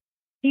like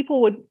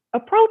people would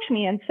approach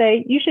me and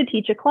say, "You should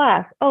teach a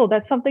class." "Oh,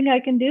 that's something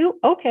I can do.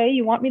 Okay,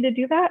 you want me to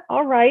do that?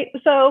 All right."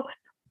 So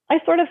I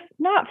sort of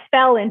not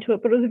fell into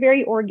it, but it was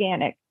very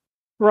organic,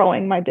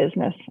 growing my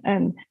business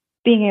and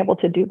being able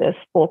to do this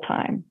full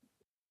time.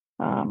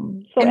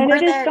 And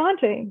it is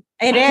daunting.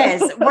 It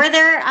is.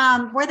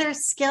 Were there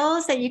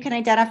skills that you can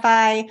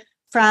identify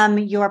from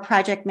your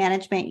project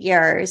management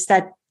years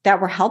that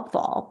were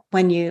helpful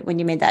when you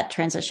made that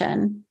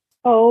transition?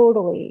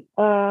 Totally.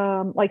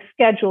 Like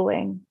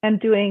scheduling and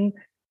doing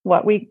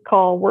what we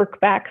call work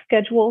back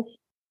schedules.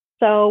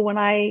 So when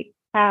I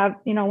have,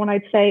 when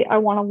I'd say I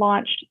want to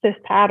launch this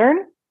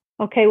pattern,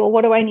 okay, well,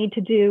 what do I need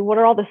to do? What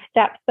are all the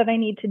steps that I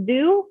need to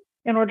do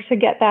in order to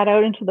get that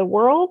out into the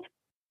world?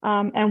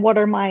 And what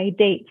are my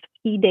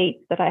key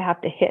dates that I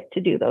have to hit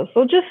to do those?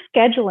 So just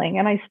scheduling.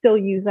 And I still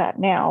use that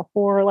now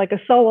for like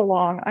a sew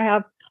along.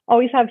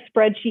 Always have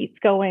spreadsheets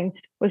going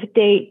with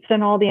dates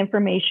and all the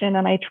information,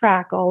 and I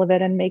track all of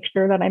it and make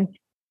sure that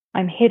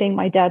I'm hitting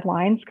my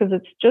deadlines, because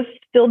it's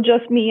still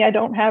just me. I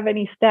don't have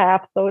any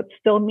staff, so it's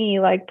still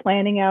me like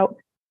planning out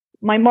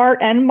my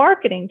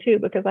marketing too,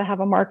 because I have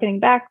a marketing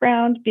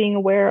background, being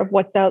aware of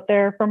what's out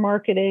there for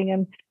marketing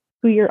and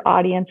who your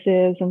audience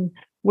is and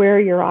where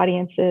your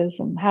audience is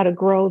and how to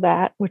grow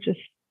that, which is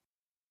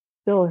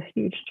still a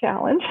huge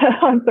challenge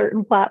on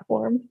certain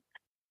platforms.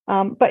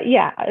 But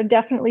yeah, I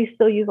definitely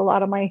still use a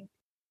lot of my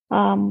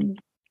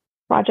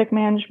project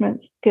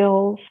management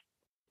skills.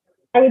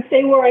 I would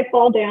say where I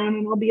fall down,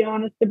 and I'll be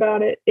honest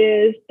about it,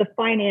 is the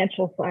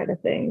financial side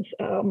of things.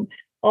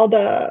 All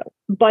the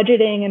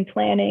budgeting and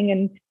planning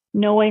and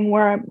knowing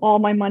where all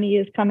my money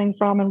is coming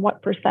from and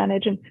what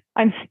percentage. And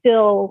I'm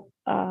still,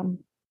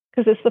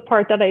 because it's the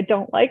part that I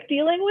don't like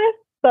dealing with.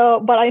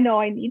 So, but I know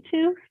I need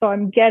to. So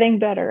I'm getting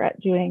better at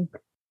doing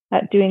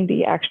at doing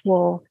the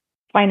actual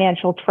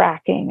financial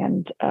tracking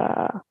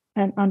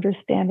and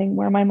understanding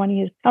where my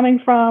money is coming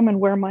from and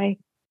where my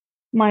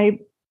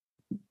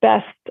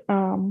best,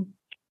 what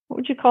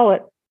would you call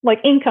it? Like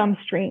income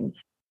streams.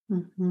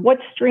 Mm-hmm. What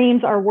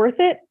streams are worth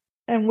it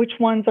and which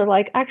ones are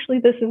like, actually,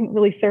 this isn't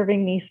really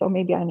serving me, so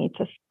maybe I need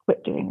to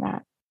quit doing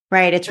that.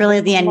 Right. It's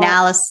really the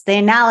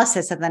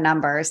analysis of the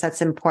numbers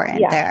that's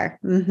important there.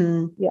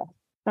 Mm-hmm. Yeah.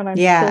 And I'm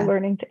still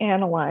learning to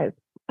analyze.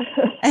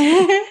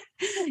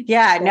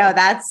 No,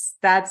 that's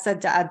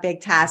a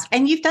big task.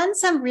 And you've done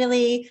some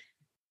really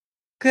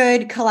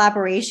good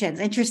collaborations,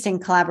 interesting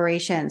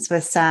collaborations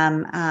with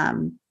some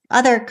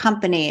other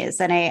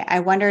companies. And I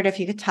wondered if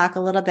you could talk a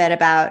little bit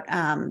about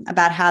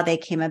how they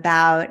came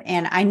about.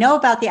 And I know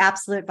about the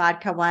Absolute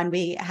Vodka one.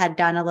 We had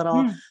done a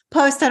little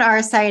post on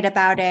our site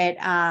about it.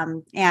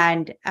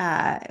 And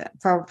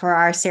for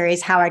our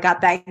series, How I Got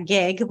That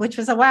Gig, which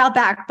was a while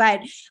back, but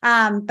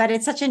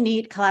it's such a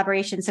neat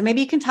collaboration. So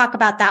maybe you can talk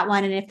about that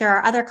one. And if there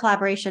are other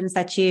collaborations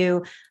that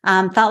you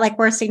felt like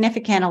were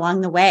significant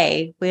along the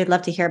way, we'd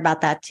love to hear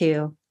about that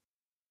too.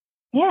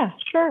 Yeah,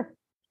 sure.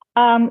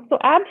 So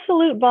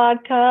Absolute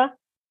Vodka,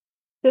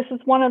 this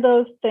is one of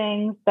those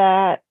things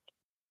that,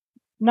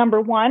 number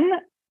one,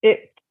 the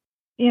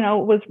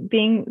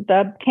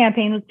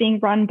campaign was being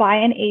run by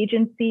an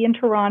agency in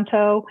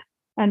Toronto.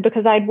 And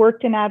because I'd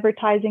worked in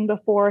advertising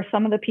before,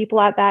 some of the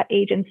people at that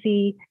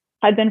agency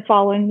had been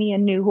following me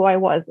and knew who I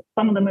was.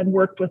 Some of them had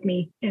worked with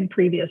me in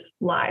previous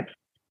lives.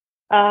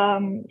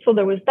 So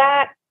there was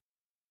that.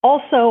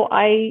 Also,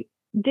 I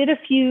did a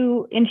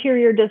few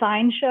interior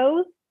design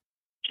shows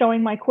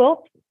showing my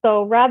quilts.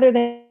 So rather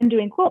than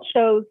doing quilt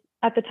shows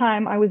at the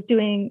time, I was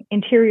doing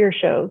interior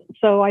shows.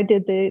 So I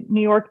did the New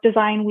York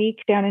Design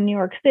Week down in New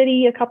York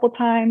City a couple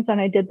times,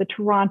 and I did the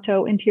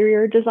Toronto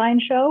Interior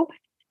Design Show.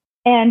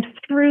 And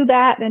through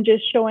that, and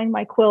just showing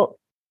my quilt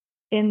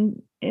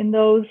in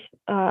those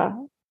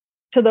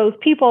to those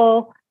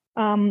people,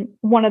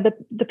 one of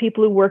the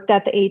people who worked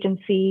at the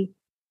agency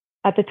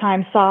at the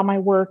time saw my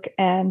work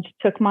and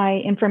took my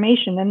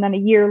information, and then a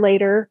year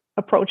later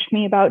approached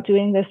me about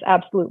doing this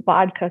Absolute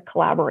Vodka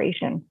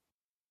collaboration.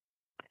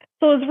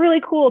 So it was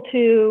really cool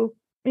to,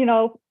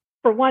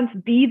 for once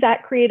be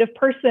that creative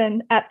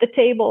person at the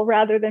table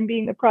rather than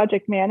being the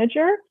project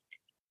manager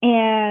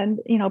and,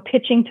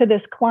 pitching to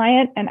this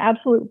client. And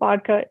Absolute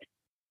Vodka,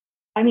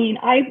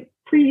 I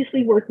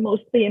previously worked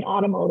mostly in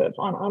on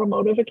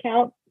automotive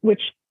accounts,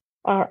 which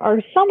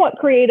are somewhat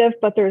creative,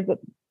 but there's a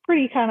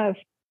pretty kind of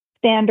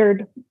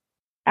standard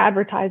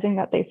advertising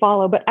that they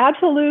follow. But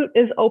Absolute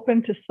is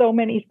open to so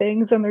many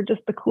things, and they're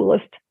just the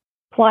coolest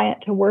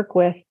client to work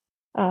with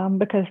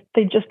because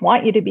they just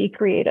want you to be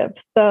creative.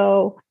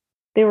 So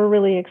they were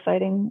really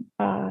exciting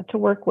to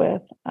work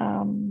with.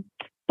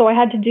 So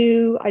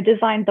I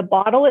designed the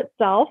bottle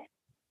itself,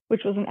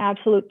 which was an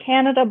Absolute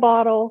Canada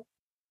bottle,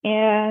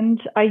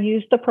 and I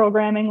used the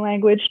programming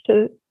language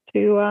to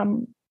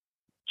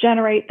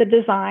generate the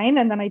design,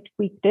 and then I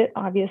tweaked it,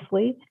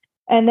 obviously.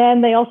 And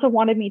then they also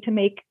wanted me to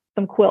make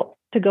some quilts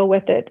to go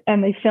with it.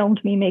 And they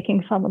filmed me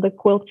making some of the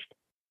quilts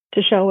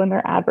to show in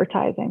their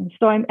advertising.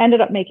 So I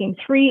ended up making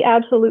 3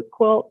 Absolute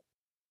quilts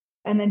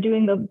and then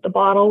doing the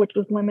bottle, which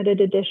was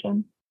limited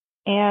edition.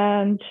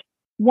 And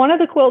one of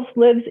the quilts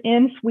lives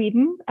in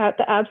Sweden at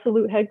the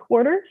Absolute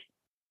headquarters.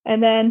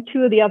 And then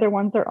 2 of the other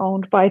ones are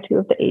owned by 2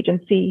 of the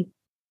agency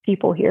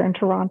people here in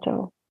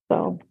Toronto.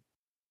 So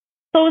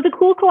it was a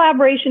cool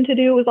collaboration to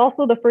do. It was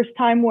also the first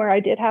time where I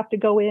did have to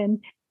go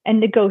in and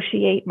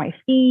negotiate my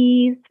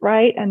fees,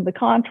 right? And the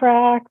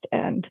contract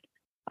and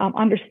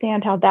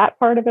understand how that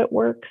part of it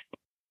works.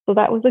 So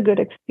that was a good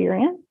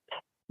experience,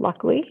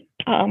 luckily.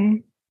 But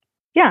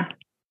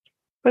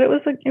it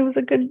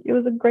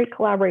was a great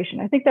collaboration.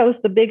 I think that was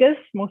the biggest,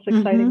 most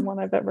exciting one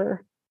I've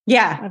ever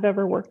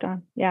worked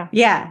on. Yeah.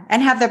 Yeah.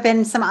 And have there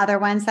been some other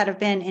ones that have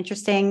been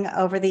interesting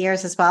over the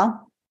years as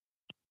well?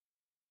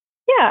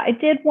 Yeah, I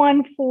did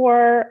one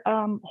for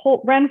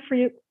Holt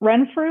Renfrew.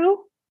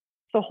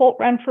 So Holt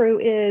Renfrew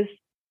is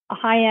a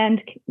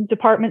high-end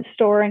department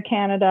store in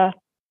Canada.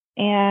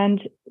 And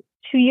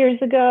 2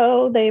 years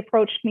ago, they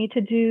approached me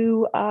to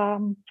do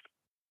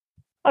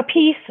a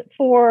piece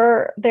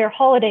for their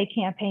holiday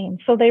campaign.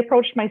 So they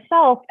approached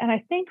myself and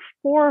I think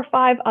 4 or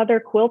 5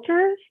 other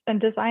quilters and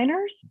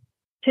designers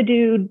to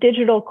do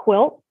digital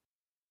quilts.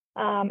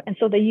 And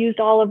so they used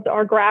all of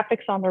our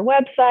graphics on their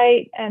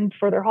website and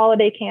for their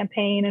holiday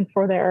campaign and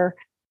for their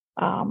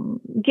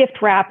gift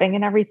wrapping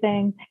and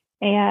everything.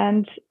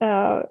 And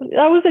that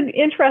was an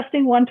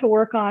interesting one to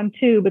work on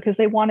too, because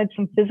they wanted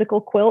some physical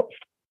quilts.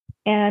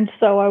 And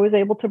so I was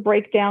able to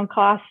break down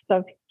costs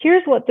of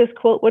here's what this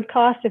quilt would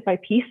cost if I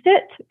pieced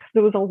it, because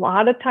there was a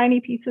lot of tiny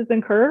pieces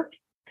and curves.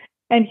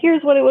 And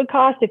here's what it would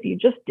cost if you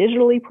just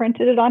digitally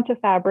printed it onto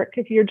fabric,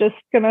 if you're just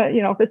gonna,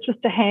 if it's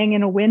just to hang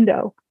in a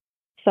window.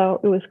 So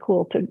it was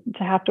cool to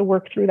have to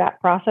work through that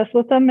process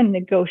with them and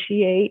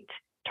negotiate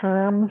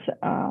terms.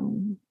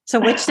 So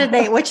which did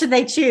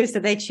they choose?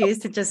 Did they choose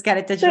to just get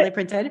it digitally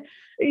printed?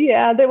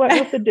 Yeah, they went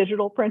with the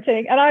digital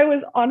printing. And I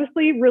was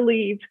honestly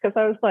relieved because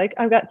I was like,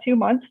 I've got 2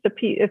 months to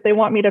piece. If they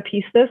want me to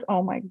piece this,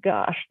 oh my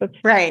gosh. That's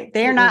right.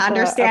 They are not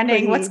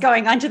understanding what's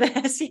going onto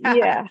this.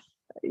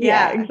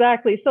 Yeah,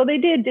 exactly. So they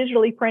did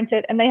digitally print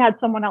it and they had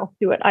someone else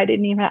do it. I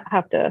didn't even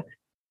have to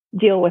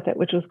deal with it,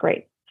 which was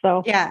great.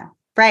 So yeah,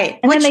 right.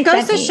 Which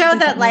goes to show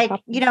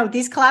that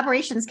these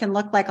collaborations can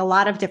look like a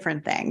lot of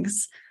different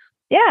things.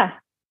 Yeah.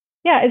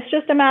 Yeah. It's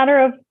just a matter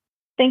of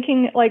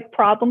thinking like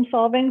problem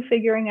solving,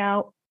 figuring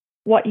out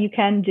what you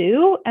can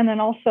do, and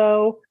then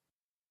also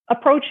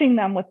approaching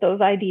them with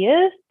those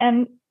ideas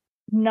and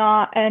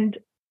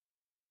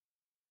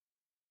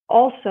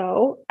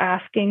also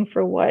asking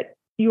for what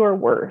you are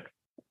worth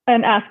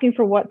and asking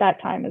for what that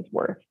time is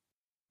worth.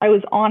 I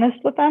was honest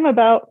with them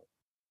about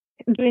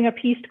doing a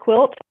pieced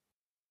quilt,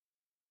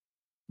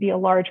 be a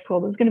large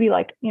quilt. It was going to be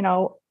like,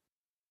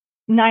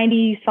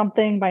 90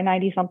 something by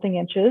 90 something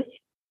inches,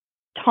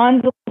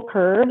 tons of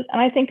curves.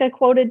 And I think I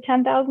quoted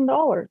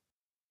 $10,000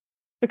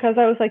 because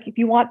I was like, if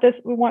you want this,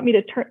 we want me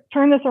to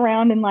turn this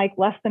around in like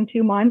less than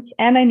 2 months.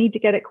 And I need to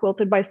get it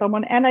quilted by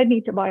someone and I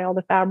need to buy all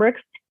the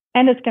fabrics.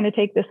 And it's going to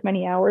take this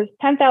many hours,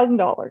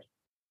 $10,000.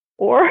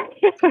 Or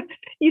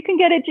you can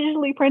get it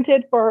digitally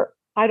printed for,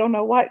 I don't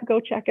know what, go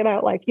check it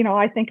out. Like,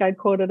 I think I'd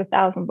quoted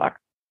 $1,000.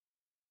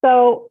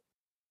 So,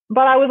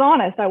 but I was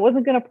honest. I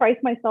wasn't going to price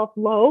myself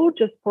low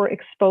just for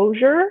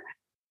exposure.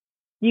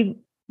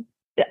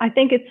 I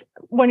think it's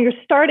when you're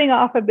starting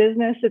off a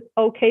business, it's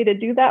okay to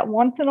do that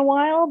once in a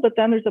while, but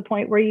then there's a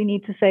point where you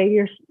need to say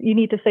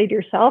to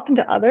yourself and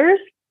to others,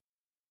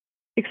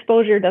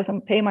 exposure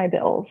doesn't pay my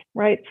bills,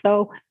 right?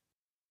 So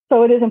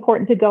it is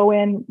important to go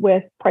in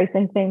with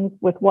pricing things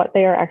with what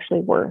they are actually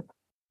worth.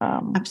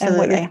 Absolutely. And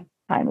what your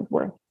time is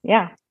worth.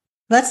 Yeah.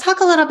 Let's talk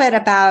a little bit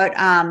about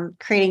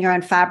creating your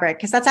own fabric,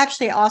 because that's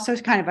actually also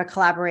kind of a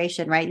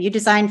collaboration, right? You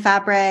design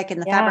fabric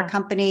and the fabric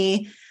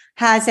company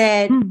has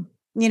it,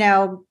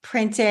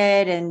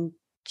 printed and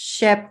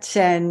shipped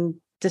and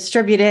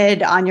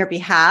distributed on your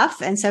behalf.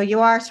 And so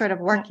you are sort of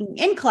working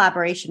in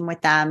collaboration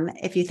with them,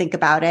 if you think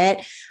about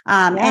it.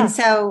 And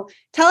so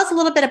tell us a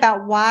little bit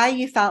about why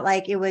you felt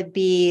like it would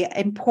be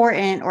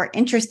important or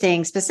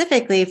interesting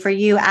specifically for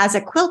you as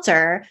a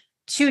quilter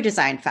to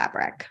design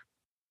fabric.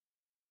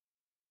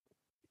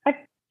 I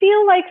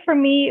feel like for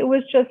me, it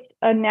was just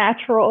a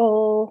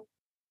natural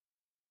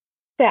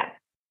step,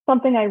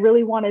 something I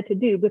really wanted to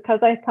do because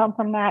I come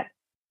from that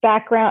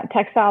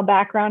textile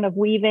background of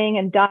weaving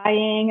and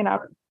dyeing. And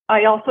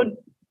I also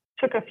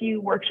took a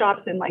few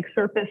workshops in like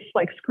surface,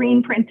 like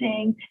screen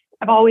printing.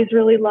 I've always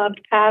really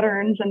loved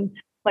patterns and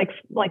like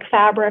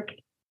fabric.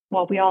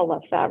 Well, we all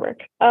love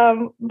fabric.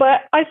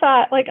 But I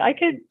thought like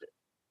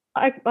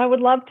I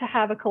would love to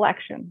have a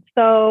collection.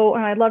 So,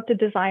 and I'd love to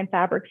design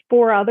fabrics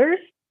for others.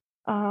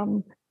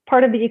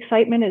 Part of the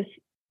excitement is,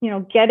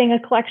 getting a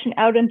collection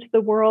out into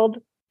the world,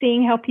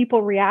 seeing how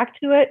people react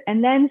to it,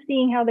 and then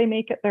seeing how they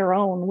make it their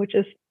own, which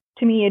is,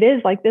 to me, it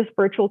is like this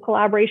virtual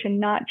collaboration,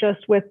 not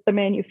just with the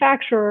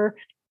manufacturer,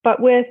 but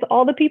with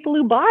all the people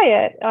who buy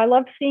it. I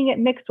love seeing it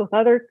mixed with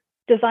other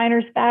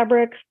designers'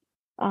 fabrics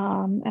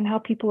and how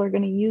people are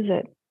going to use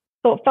it.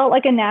 So it felt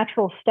like a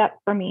natural step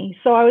for me.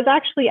 So I was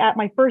actually at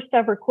my first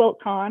ever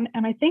QuiltCon,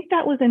 and I think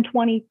that was in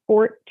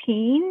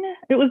 2014.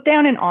 It was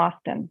down in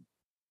Austin.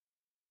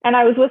 And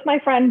I was with my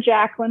friend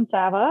Jacqueline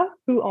Sava,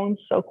 who owns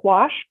Soak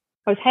Wash.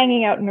 I was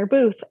hanging out in her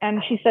booth,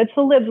 and she said,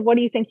 "So Libs, what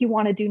do you think you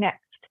want to do next?"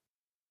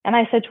 And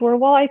I said to her,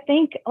 "Well, I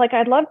think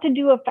I'd love to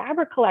do a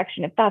fabric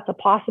collection if that's a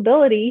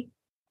possibility."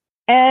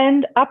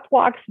 And up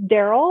walks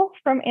Daryl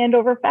from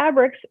Andover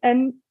Fabrics.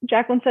 And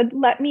Jacqueline said,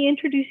 "Let me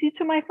introduce you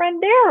to my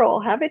friend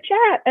Daryl, have a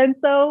chat." And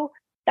so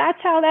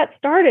that's how that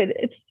started.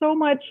 It's so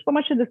much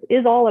of this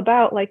is all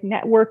about like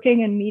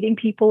networking and meeting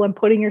people and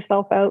putting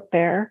yourself out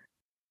there.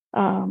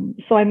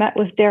 So I met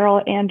with Daryl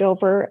at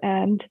Andover,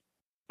 and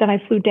then I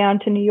flew down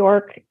to New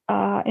York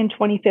in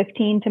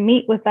 2015 to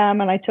meet with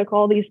them. And I took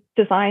all these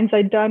designs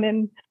I'd done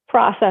in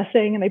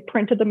processing and I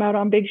printed them out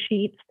on big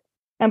sheets.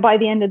 And by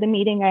the end of the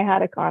meeting, I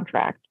had a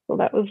contract. So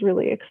that was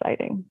really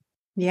exciting.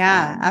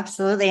 Yeah,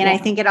 absolutely. And I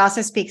think it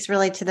also speaks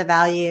really to the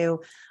value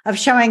of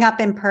showing up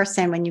in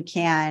person when you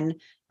can,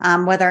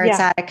 whether it's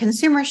at a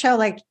consumer show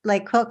like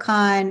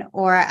QuiltCon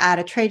or at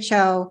a trade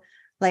show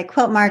like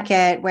Quilt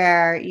Market,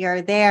 where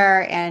you're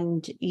there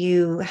and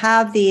you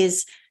have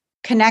these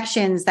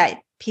connections that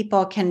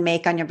people can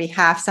make on your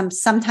behalf.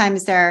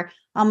 Sometimes they're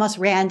almost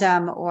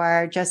random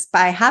or just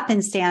by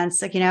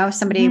happenstance, like,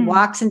 somebody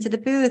walks into the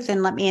booth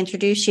and let me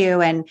introduce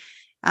you. And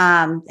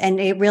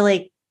it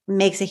really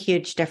makes a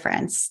huge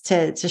difference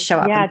to show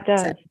up. Yeah, it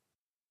does.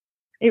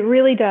 It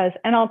really does.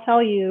 And I'll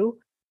tell you,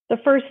 the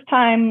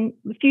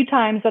few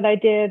times that I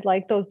did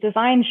like those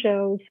design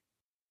shows,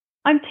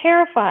 I'm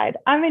terrified.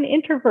 I'm an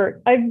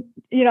introvert.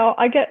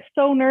 I get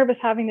so nervous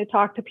having to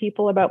talk to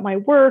people about my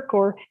work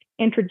or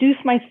introduce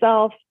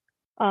myself.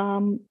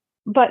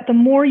 But the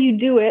more you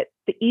do it,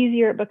 the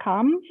easier it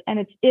becomes. And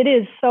it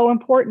is so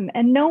important.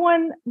 And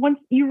once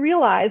you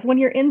realize when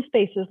you're in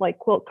spaces like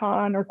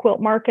QuiltCon or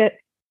Quilt Market,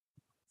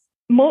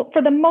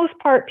 for the most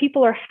part,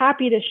 people are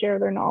happy to share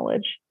their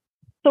knowledge.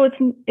 So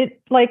it's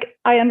like,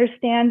 I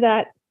understand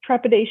that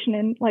trepidation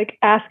in like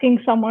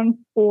asking someone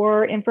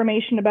for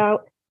information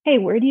about, hey,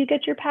 where do you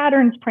get your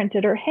patterns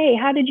printed? Or, hey,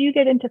 how did you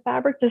get into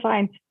fabric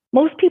design?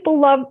 Most people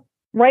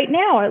right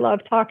now, I love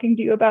talking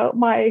to you about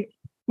my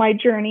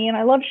journey, and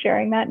I love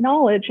sharing that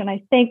knowledge. And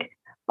I think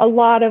a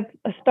lot of,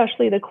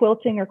 especially the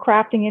quilting or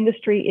crafting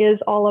industry, is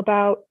all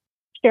about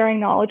sharing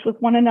knowledge with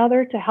one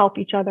another to help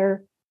each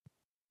other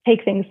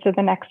take things to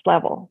the next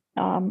level.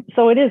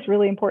 So it is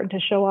really important to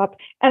show up.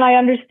 And I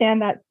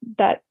understand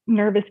that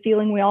nervous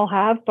feeling we all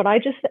have, but I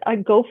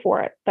go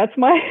for it. That's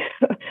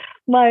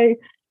my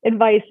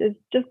advice, is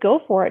just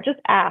go for it. Just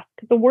ask.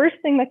 The worst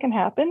thing that can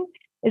happen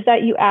is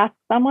that you ask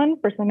someone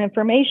for some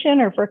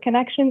information or for a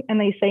connection and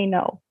they say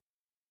no.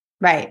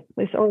 Right.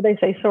 Or they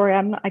say, sorry,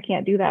 I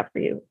can't do that for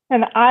you.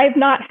 And I've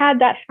not had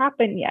that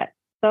happen yet.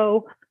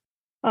 So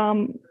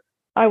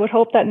I would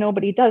hope that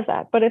nobody does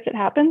that. But if it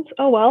happens,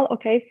 oh, well,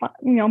 okay,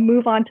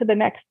 move on to the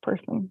next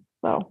person.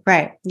 So.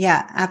 Right.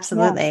 Yeah,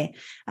 absolutely.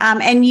 Yeah.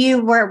 And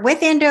you were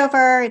with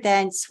Andover,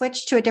 then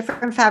switched to a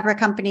different fabric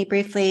company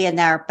briefly, and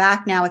they're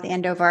back now with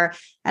Andover.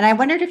 And I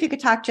wondered if you could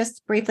talk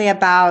just briefly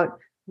about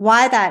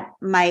why that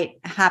might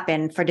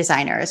happen for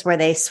designers, where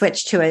they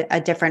switch to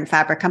a different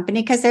fabric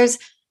company, because there's,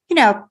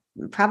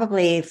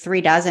 probably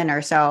 36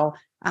 or so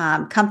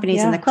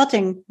companies in the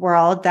quilting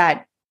world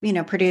that,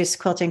 produce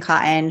quilting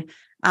cotton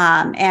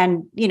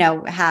and,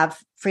 have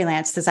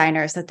freelance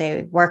designers that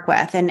they work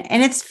with. And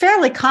it's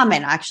fairly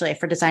common, actually,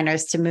 for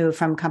designers to move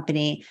from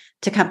company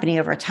to company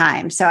over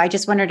time. So I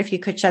just wondered if you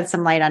could shed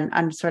some light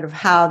on sort of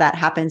how that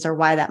happens or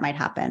why that might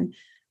happen.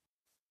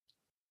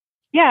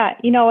 Yeah,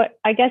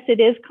 I guess it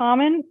is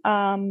common.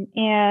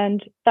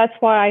 And that's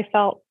why I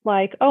felt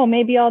like, oh,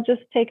 maybe I'll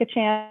just take a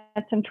chance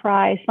and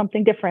try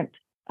something different.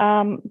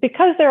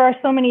 Because there are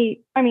so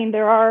many,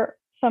 there are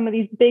some of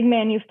these big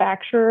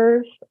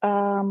manufacturers. They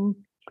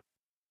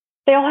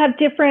all have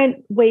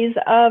different ways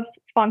of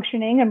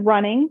functioning and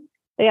running.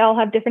 They all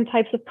have different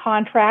types of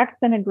contracts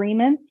and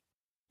agreements.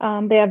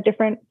 They have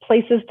different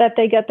places that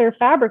they get their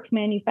fabrics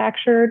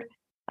manufactured.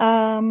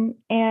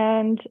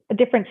 And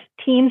different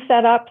team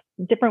setups,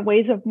 different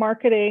ways of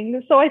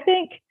marketing. So I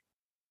think,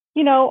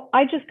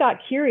 I just got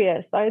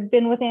curious. I had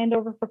been with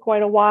Andover for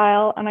quite a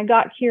while, and I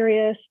got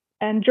curious.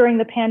 And during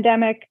the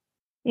pandemic,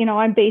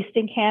 I'm based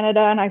in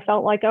Canada, and I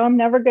felt like, oh, I'm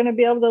never going to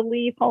be able to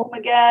leave home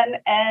again.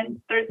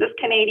 And there's this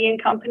Canadian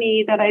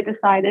company that I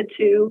decided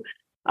to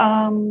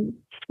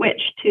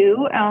switch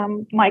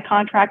to. My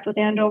contract with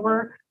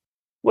Andover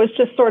was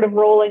just sort of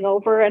rolling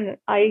over, and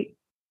I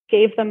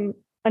gave them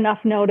enough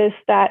notice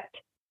that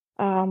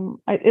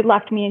it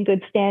left me in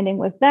good standing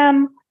with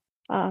them.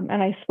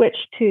 And I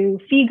switched to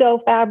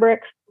Figo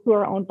Fabrics, who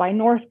are owned by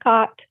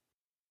Northcott.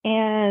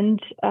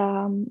 And,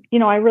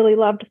 I really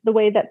loved the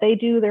way that they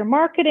do their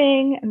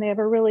marketing, and they have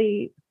a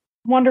really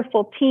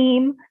wonderful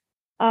team.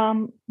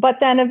 But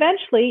then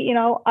eventually,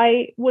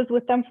 I was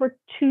with them for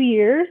 2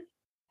 years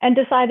and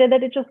decided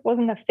that it just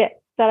wasn't a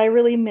fit, that I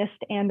really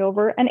missed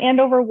Andover. And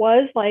Andover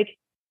was like,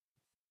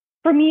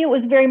 for me, it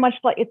was very much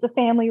like it's a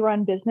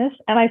family-run business,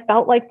 and I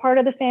felt like part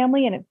of the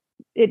family, and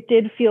it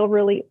did feel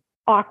really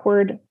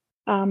awkward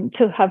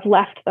to have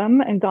left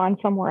them and gone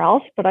somewhere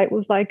else. But I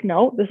was like,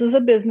 no, this is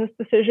a business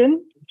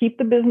decision. Keep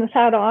the business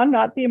hat on,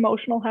 not the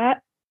emotional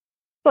hat.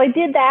 So I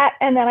did that,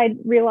 and then I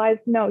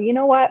realized, no, you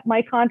know what?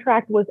 My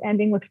contract was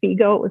ending with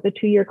Figo. It was a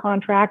 2-year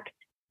contract,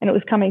 and it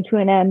was coming to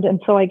an end. And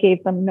so I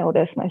gave them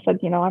notice, and I said,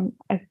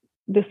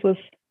 this was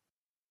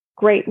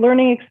great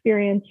learning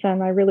experience,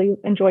 and I really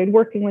enjoyed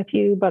working with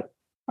you, but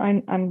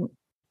I'm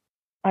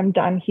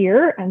done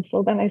here. And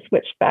so then I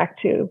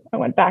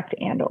went back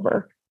to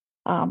Andover,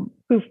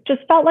 who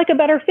just felt like a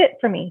better fit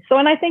for me. So,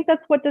 and I think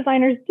that's what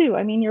designers do.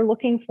 You're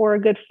looking for a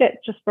good fit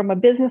just from a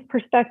business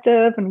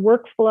perspective and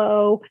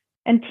workflow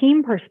and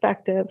team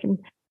perspective, and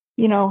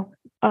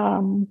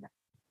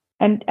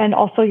and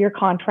also your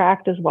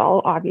contract as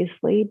well,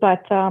 obviously.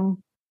 But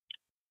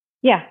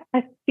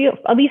I feel,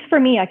 at least for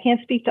me, I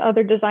can't speak to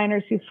other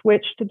designers who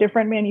switched to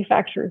different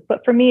manufacturers,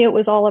 but for me, it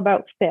was all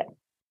about fit.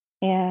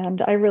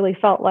 And I really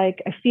I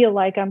feel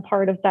like I'm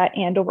part of that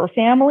Andover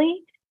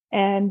family,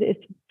 and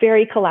it's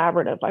very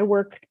collaborative. I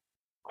work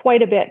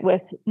quite a bit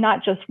with,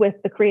 not just with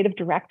the creative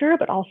director,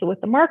 but also with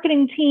the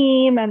marketing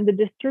team and the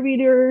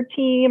distributor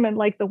team and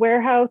like the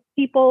warehouse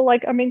people.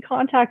 Like, I'm in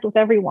contact with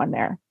everyone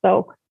there.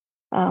 So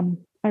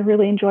I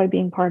really enjoy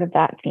being part of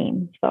that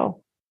team.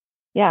 So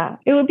yeah,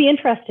 it would be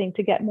interesting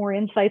to get more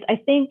insights. I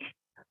think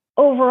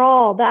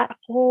overall, that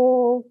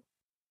whole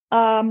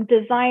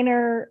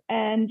designer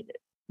and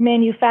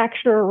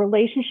manufacturer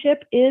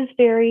relationship is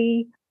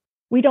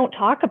we don't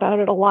talk about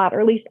it a lot,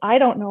 or at least I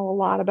don't know a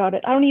lot about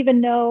it. I don't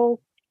even know,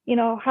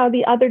 how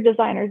the other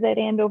designers at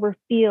Andover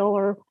feel,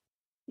 or,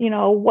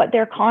 what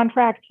their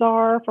contracts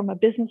are from a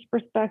business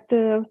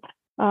perspective,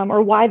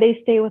 or why they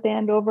stay with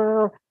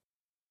Andover.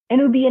 And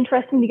it would be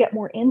interesting to get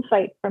more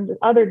insight from the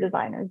other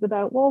designers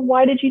about, well,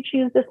 why did you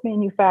choose this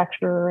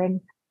manufacturer?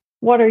 And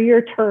what are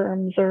your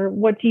terms, or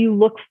what do you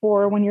look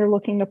for when you're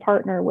looking to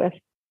partner with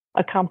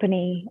a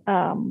company.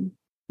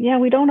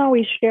 We don't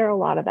always share a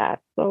lot of that.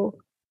 So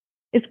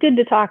it's good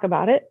to talk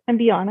about it and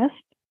be honest,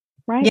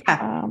 right?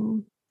 Yeah.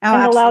 And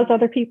it allows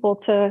other people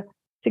to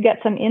get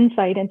some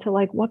insight into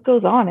like what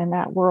goes on in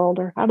that world,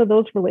 or how do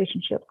those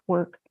relationships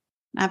work.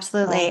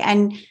 Absolutely.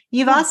 And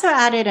you've also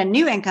added a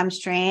new income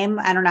stream.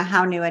 I don't know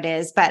how new it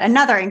is, but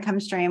another income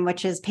stream,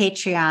 which is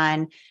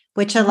Patreon,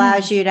 which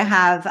allows you to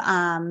have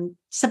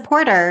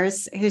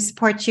supporters who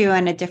support you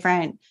in a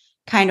different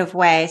kind of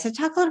way. So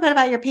talk a little bit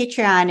about your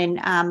Patreon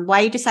and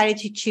why you decided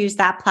to choose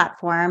that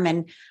platform,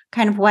 and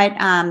kind of what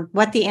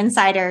the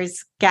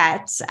insiders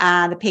get,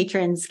 the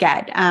patrons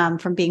get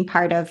from being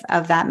part of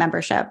that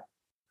membership.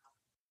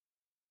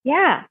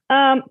 Yeah.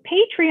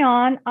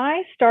 Patreon,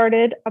 I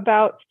started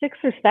about 6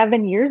 or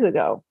 7 years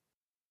ago.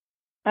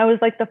 I was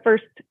like the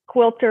first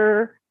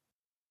quilter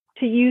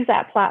to use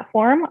that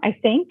platform, I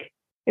think.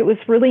 It was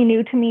really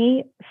new to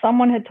me.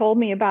 Someone had told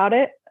me about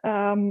it.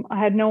 I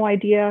had no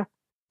idea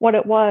what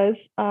it was.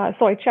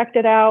 So I checked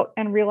it out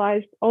and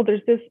realized,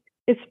 there's this,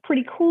 it's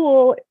pretty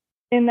cool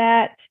in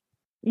that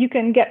you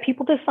can get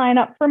people to sign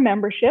up for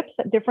memberships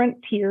at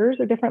different tiers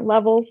or different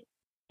levels.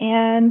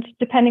 And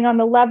depending on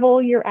the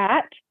level you're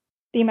at,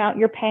 the amount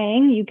you're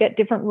paying, you get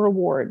different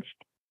rewards.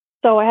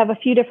 So I have a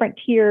few different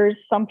tiers.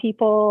 Some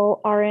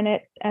people are in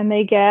it and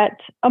they get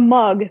a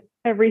mug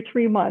every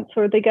 3 months,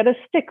 or they get a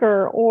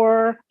sticker,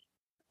 or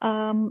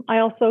I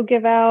also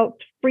give out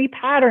free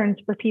patterns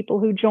for people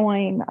who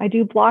join. I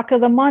do block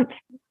of the month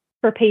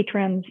for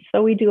patrons.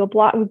 So we do a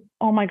block.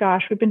 Oh my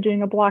gosh, we've been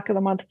doing a block of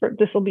the month for,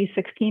 this will be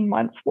 16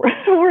 months.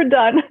 We're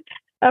done.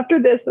 After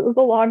this, it was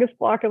the longest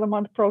block of the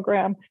month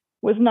program.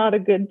 Was not a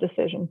good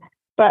decision.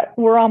 But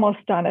we're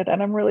almost done it,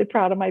 and I'm really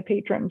proud of my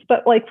patrons.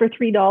 But like for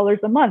 $3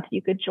 a month,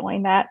 you could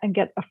join that and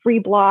get a free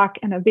block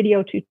and a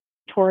video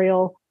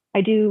tutorial.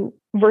 I do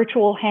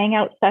virtual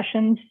hangout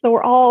sessions, so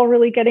we're all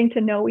really getting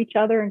to know each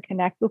other and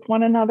connect with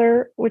one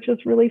another, which is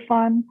really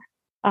fun.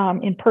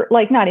 Not in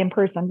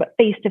person, but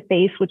face to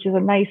face, which is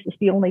it's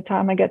the only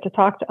time I get to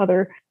talk to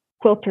other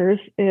quilters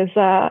is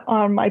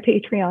on my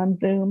Patreon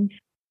Zooms.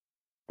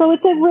 So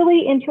it's a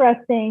really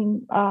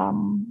interesting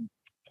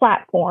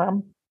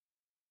platform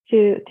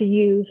to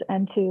use,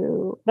 and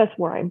that's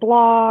where I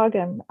blog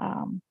and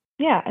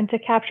and to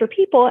capture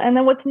people. And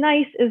then what's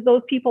nice is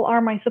those people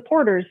are my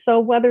supporters. So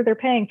whether they're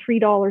paying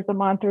 $3 a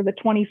month or the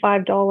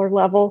 $25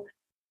 level,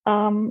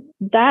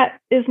 that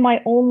is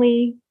my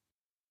only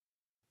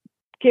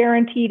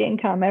guaranteed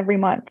income every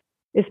month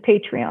is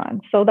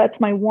Patreon. So that's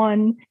my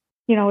one,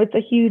 it's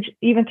a huge,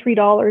 even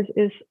 $3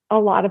 is a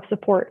lot of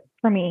support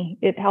for me.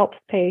 It helps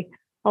pay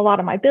a lot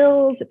of my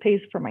bills. It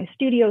pays for my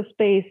studio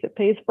space. It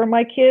pays for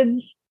my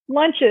kids'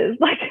 lunches.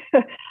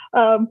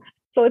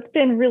 So it's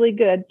been really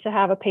good to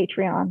have a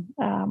Patreon.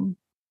 And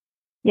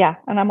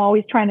I'm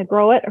always trying to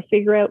grow it or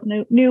figure out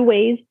new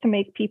ways to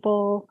make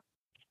people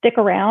stick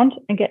around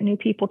and get new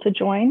people to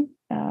join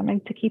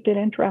and to keep it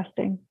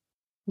interesting.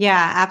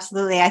 Yeah,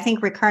 absolutely. I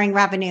think recurring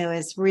revenue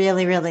is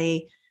really,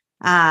 really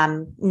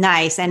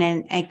nice,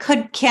 and it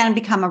can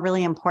become a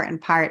really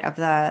important part of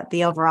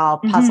the overall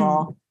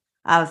puzzle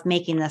of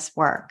making this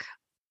work.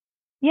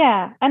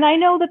 Yeah. And I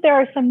know that there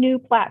are some new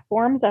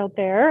platforms out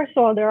there.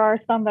 So there are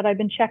some that I've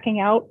been checking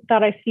out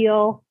that I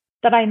feel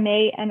that I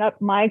may end up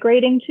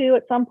migrating to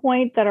at some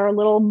point, that are a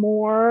little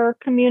more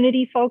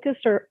community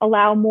focused or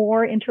allow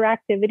more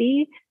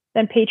interactivity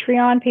than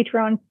Patreon.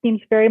 Patreon seems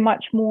very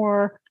much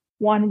more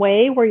one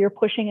way, where you're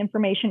pushing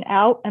information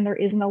out and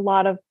there's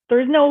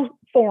no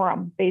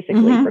forum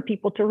basically for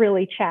people to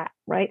really chat.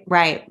 Right.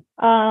 Right.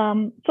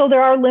 So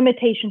there are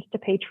limitations to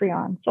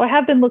Patreon. So I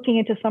have been looking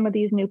into some of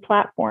these new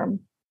platforms.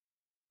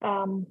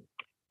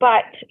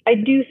 But I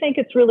do think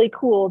it's really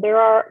cool. There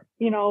are,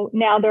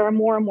 now there are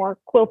more and more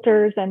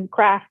quilters and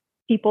craft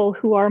people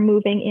who are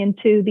moving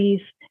into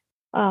these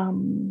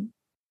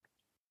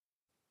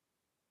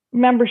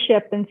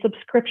membership and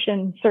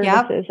subscription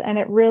services. Yep. And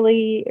it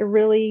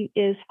really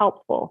is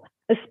helpful,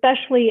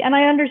 especially, and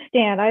I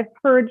understand, I've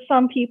heard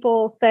some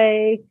people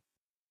say,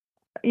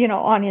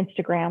 on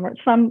Instagram, or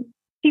some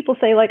people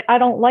say, like, I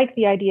don't like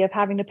the idea of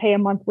having to pay a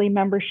monthly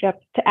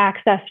membership to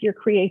access your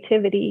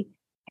creativity.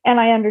 And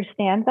I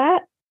understand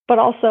that, but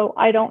also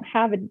I don't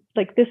have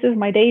this is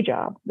my day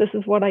job. This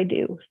is what I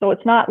do. So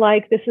it's not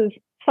like this is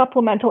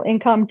supplemental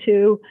income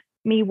to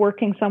me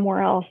working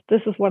somewhere else.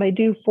 This is what I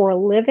do for a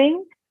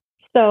living.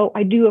 So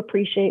I do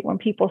appreciate when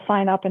people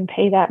sign up and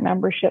pay that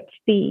membership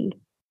fee.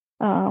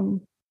 So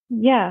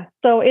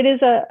it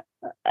is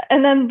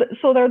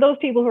so there are those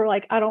people who are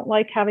like, I don't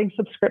like having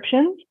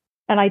subscriptions.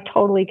 And I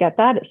totally get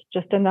that. It's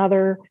just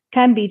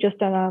can be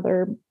just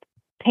another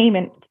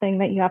payment thing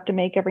that you have to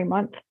make every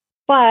month.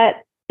 But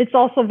it's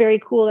also very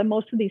cool that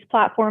most of these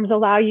platforms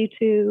allow you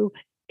to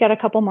get a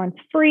couple months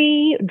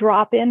free,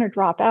 drop in or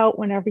drop out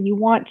whenever you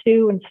want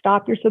to, and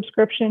stop your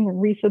subscription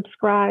and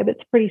resubscribe.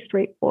 It's pretty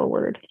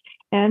straightforward.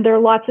 And there are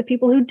lots of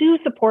people who do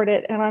support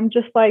it. And I'm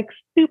just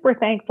super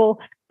thankful.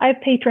 I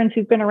have patrons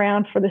who've been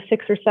around for the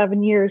 6 or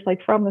 7 years,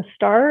 from the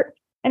start.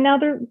 And now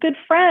they're good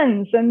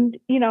friends. And,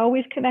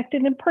 we've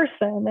connected in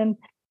person. And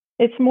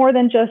it's more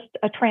than just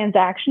a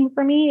transaction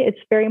for me. It's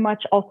very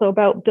much also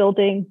about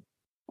building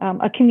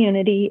a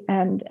community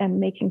and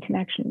making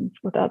connections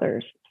with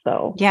others.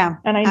 So yeah,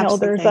 and I know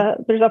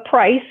absolutely. there's a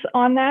price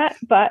on that,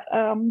 but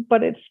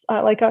it's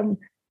like I'm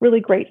really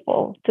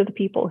grateful to the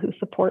people who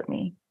support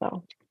me.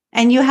 So.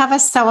 And you have a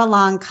sew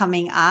along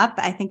coming up.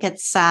 I think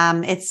it's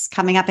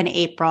coming up in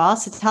April.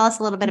 So tell us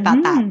a little bit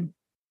about that.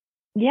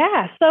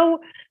 Yeah. So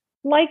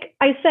like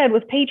I said,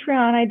 with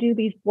Patreon, I do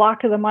these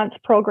block of the month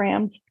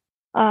programs.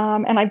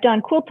 And I've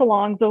done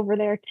quilt-alongs over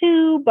there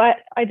too, but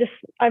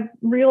I've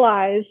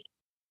realized,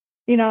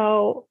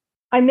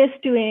 I miss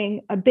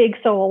doing a big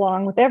sew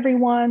along with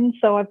everyone.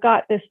 So I've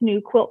got this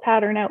new quilt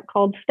pattern out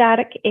called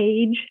Static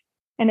Age,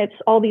 and it's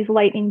all these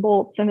lightning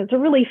bolts, and it's a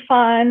really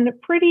fun,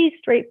 pretty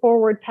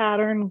straightforward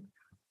pattern.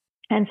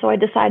 And so I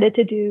decided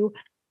to do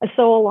a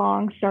sew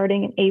along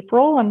starting in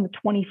April on the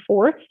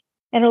 24th,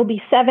 and it'll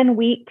be 7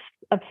 weeks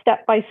of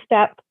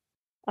step-by-step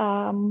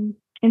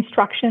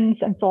instructions.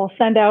 And so I'll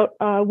send out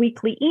a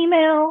weekly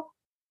email,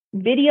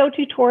 video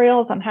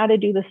tutorials on how to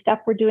do the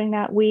step we're doing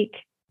that week.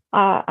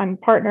 I'm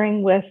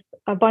partnering with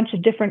a bunch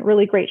of different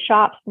really great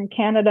shops from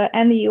Canada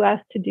and the US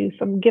to do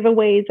some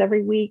giveaways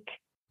every week.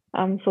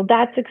 So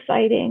that's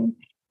exciting.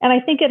 And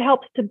I think it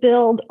helps to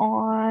build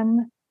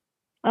on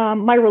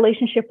my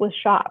relationship with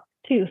shops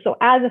too. So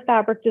as a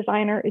fabric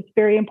designer, it's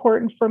very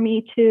important for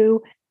me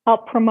to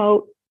help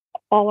promote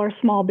all our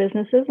small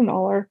businesses and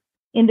all our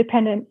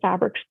independent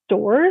fabric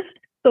stores.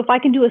 So if I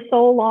can do a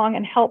sew along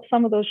and help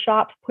some of those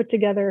shops put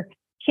together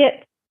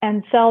kits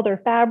and sell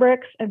their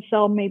fabrics and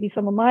sell maybe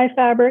some of my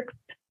fabrics,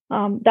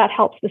 that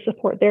helps to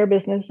support their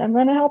business. And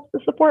then it helps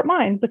to support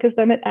mine because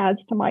then it adds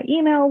to my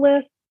email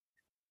list.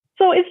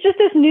 So it's just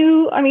this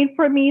new,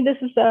 for me,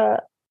 I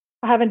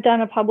haven't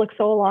done a public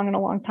sew along in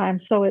a long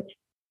time. So it's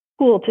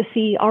cool to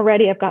see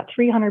already I've got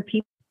 300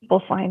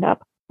 people signed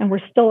up and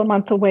we're still a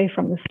month away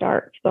from the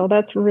start. So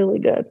that's really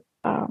good.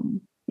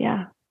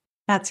 Yeah.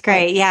 That's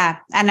great. Yeah.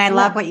 And I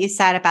love what you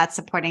said about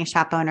supporting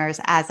shop owners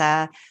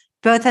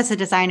both as a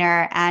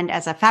designer and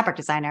as a fabric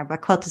designer, but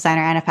quilt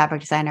designer and a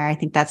fabric designer. I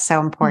think that's so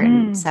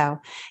important. So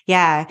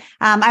yeah,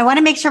 I want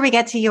to make sure we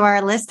get to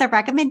your list of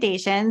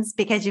recommendations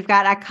because you've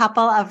got a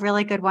couple of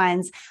really good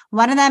ones.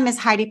 One of them is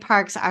Heidi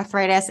Park's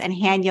arthritis and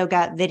hand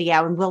yoga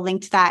video, and we'll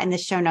link to that in the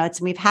show notes.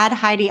 And we've had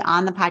Heidi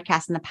on the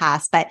podcast in the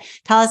past, but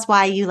tell us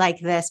why you like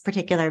this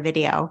particular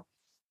video.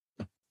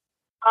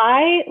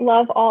 I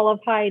love all of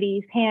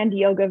Heidi's hand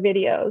yoga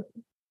videos.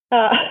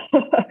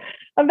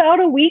 About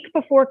a week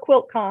before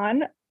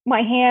QuiltCon,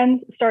 my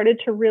hands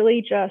started to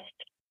really just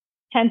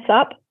tense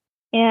up,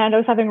 and I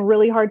was having a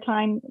really hard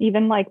time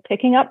even like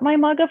picking up my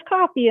mug of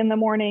coffee in the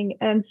morning.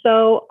 And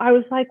so I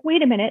was like,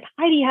 wait a minute,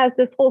 Heidi has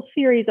this whole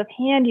series of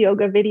hand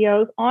yoga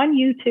videos on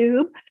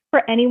YouTube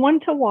for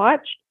anyone to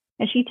watch.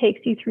 And she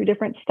takes you through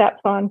different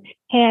steps on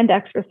hand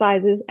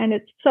exercises. And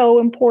it's so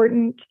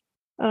important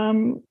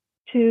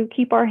to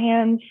keep our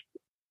hands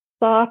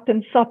soft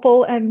and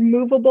supple and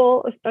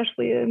movable,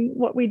 especially in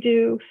what we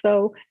do.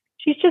 So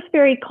she's just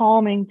very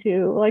calming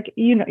too. Like,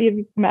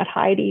 you've met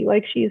Heidi,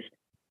 like she's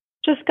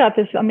just got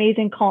this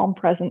amazing calm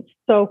presence.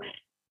 So,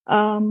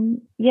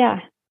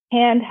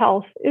 hand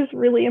health is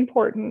really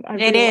important.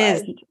 It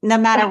is, no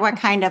matter what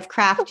kind of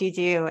craft you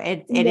do,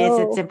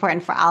 it's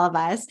important for all of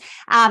us.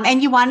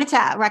 And you wanted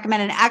to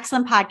recommend an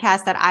excellent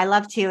podcast that I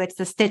love too. It's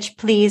the Stitch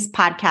Please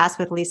podcast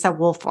with Lisa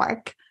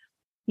Woolfork.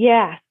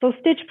 Yeah. So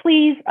Stitch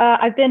Please,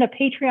 I've been a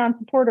Patreon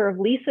supporter of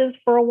Lisa's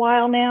for a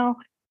while now.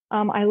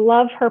 I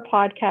love her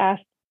podcast.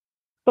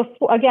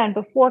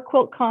 Before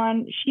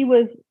QuiltCon,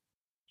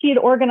 she had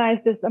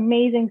organized this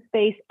amazing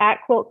space at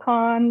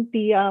QuiltCon,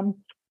 the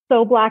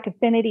So Black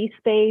Affinity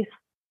space.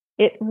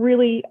 It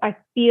really, I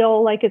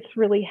feel like it's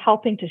really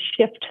helping to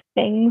shift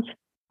things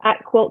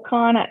at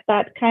QuiltCon at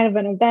that kind of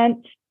an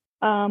event.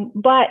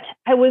 But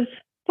I was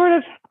sort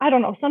of, I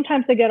don't know,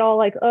 sometimes I get all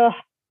like,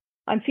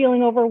 I'm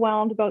feeling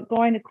overwhelmed about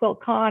going to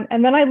QuiltCon.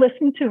 And then I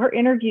listened to her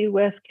interview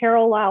with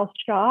Carol Lyles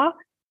Shaw,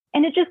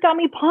 and it just got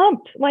me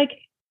pumped. Like,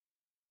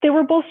 they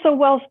were both so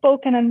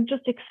well-spoken and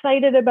just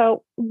excited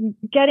about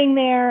getting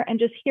there, and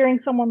just hearing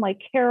someone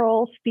like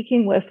Carol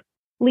speaking with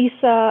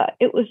Lisa.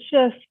 It was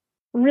just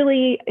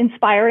really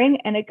inspiring,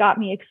 and it got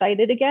me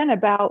excited again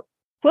about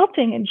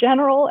quilting in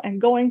general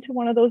and going to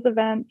one of those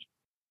events.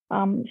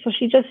 So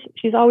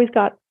she's always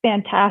got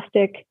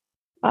fantastic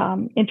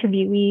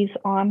interviewees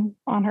on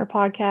her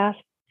podcast.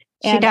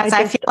 She does.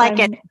 I feel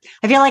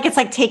like it's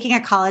like taking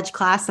a college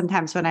class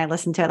sometimes when I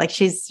listen to it. Like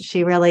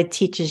she really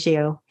teaches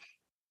you.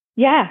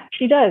 Yeah,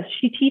 she does.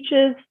 She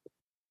teaches.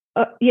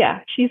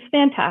 She's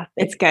fantastic.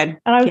 It's good.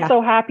 And I was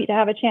so happy to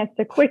have a chance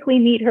to quickly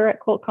meet her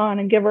at QuiltCon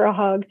and give her a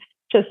hug.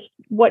 Just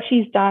what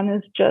she's done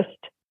is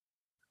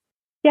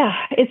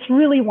it's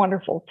really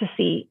wonderful to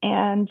see.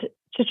 And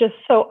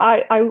so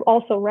I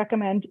also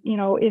recommend,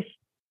 if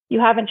you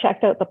haven't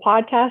checked out the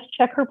podcast,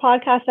 check her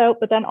podcast out,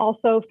 but then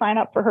also sign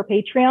up for her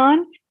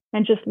Patreon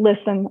and just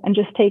listen and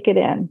just take it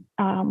in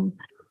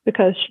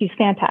because she's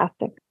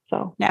fantastic.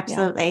 So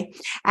absolutely.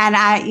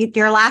 And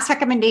your last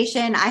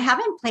recommendation, I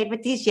haven't played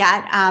with these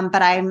yet,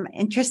 but I'm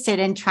interested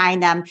in trying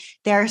them.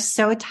 They're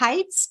So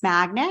Tights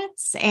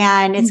magnets,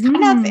 and it's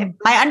kind of,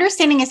 my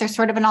understanding is they're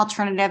sort of an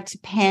alternative to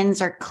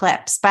pins or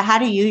clips, but how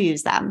do you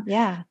use them?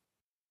 Yeah.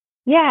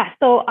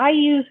 So I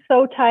use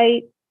So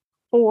Tight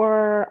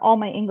for all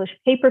my English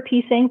paper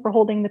piecing, for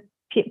holding the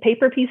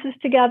paper pieces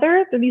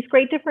together. They're these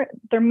great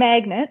they're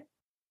magnets,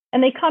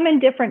 and they come in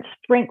different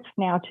strengths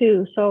now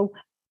too. So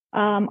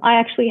I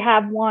actually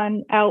have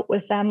one out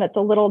with them that's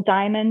a little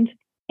diamond,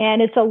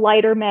 and it's a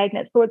lighter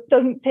magnet, so it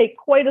doesn't take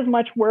quite as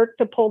much work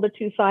to pull the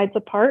two sides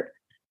apart.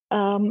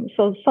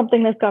 So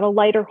something that's got a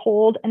lighter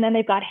hold. And then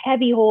they've got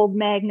heavy hold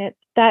magnets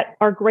that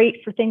are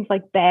great for things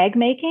like bag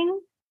making.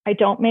 I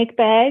don't make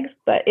bags,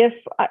 but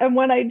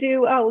when I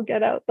do, I'll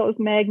get out those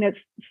magnets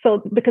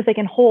because they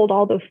can hold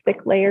all those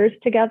thick layers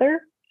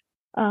together.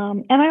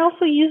 And I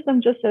also use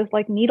them just as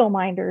like needle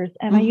minders,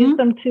 and I use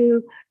them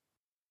to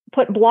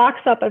put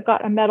blocks up. I've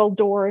got a metal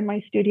door in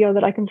my studio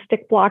that I can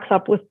stick blocks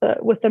up with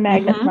the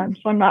magnets on,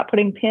 so I'm not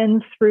putting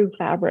pins through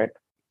fabric.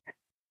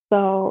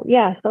 So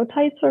So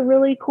Tights are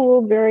really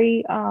cool,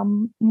 very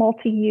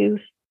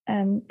multi-use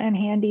and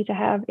handy to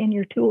have in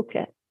your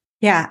toolkit.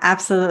 Yeah,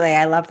 absolutely.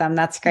 I love them.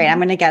 That's great. I'm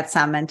going to get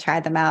some and try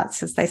them out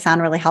since they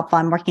sound really helpful.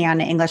 I'm working on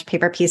an English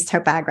paper piece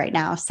tote bag right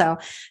now. So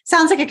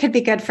sounds like it could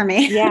be good for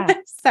me. Yeah.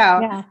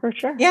 So for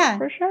sure. Yeah.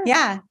 For sure.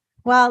 Yeah.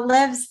 Well,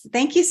 Libs,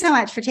 thank you so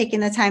much for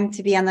taking the time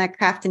to be on the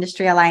Craft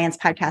Industry Alliance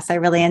podcast. I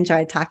really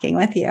enjoyed talking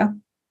with you.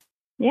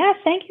 Yeah.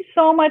 Thank you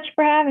so much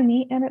for having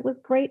me. And it was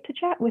great to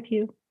chat with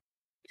you.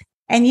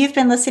 And you've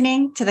been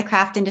listening to the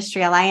Craft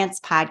Industry Alliance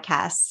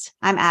podcast.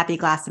 I'm Abby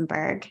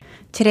Glassenberg.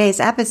 Today's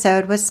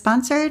episode was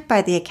sponsored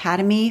by the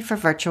Academy for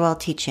Virtual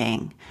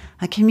Teaching,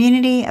 a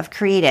community of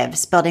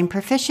creatives building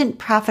proficient,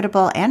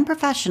 profitable, and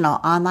professional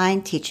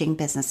online teaching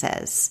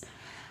businesses.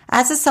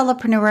 As a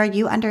solopreneur,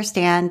 you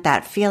understand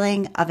that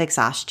feeling of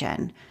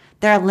exhaustion.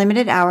 There are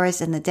limited hours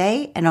in the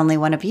day and only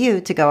one of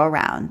you to go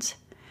around.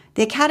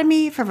 The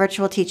Academy for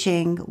Virtual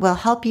Teaching will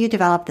help you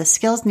develop the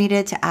skills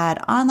needed to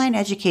add online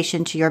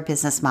education to your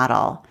business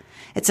model.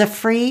 It's a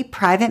free,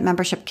 private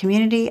membership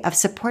community of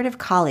supportive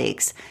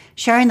colleagues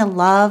sharing the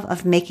love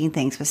of making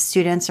things with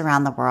students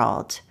around the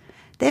world.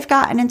 They've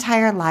got an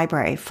entire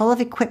library full of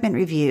equipment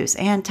reviews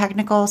and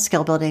technical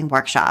skill building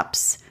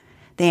workshops.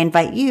 They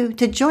invite you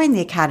to join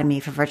the Academy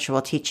for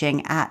Virtual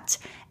Teaching at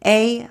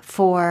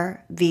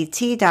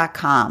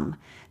a4vt.com.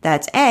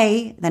 That's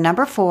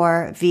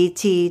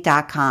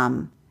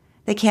A4vt.com.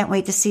 They can't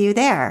wait to see you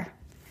there.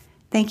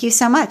 Thank you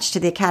so much to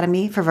the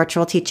Academy for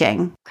Virtual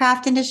Teaching.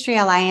 Craft Industry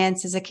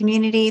Alliance is a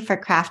community for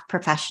craft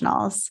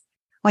professionals.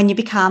 When you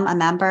become a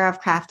member of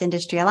Craft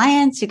Industry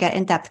Alliance, you get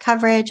in-depth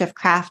coverage of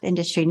craft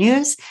industry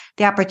news,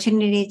 the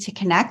opportunity to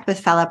connect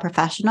with fellow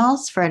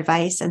professionals for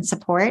advice and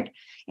support,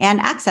 and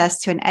access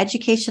to an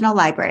educational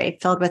library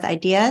filled with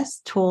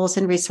ideas, tools,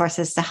 and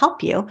resources to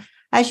help you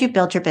as you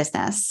build your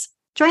business.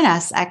 Join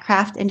us at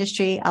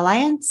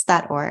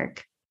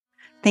craftindustryalliance.org.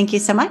 Thank you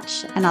so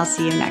much, and I'll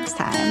see you next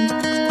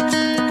time.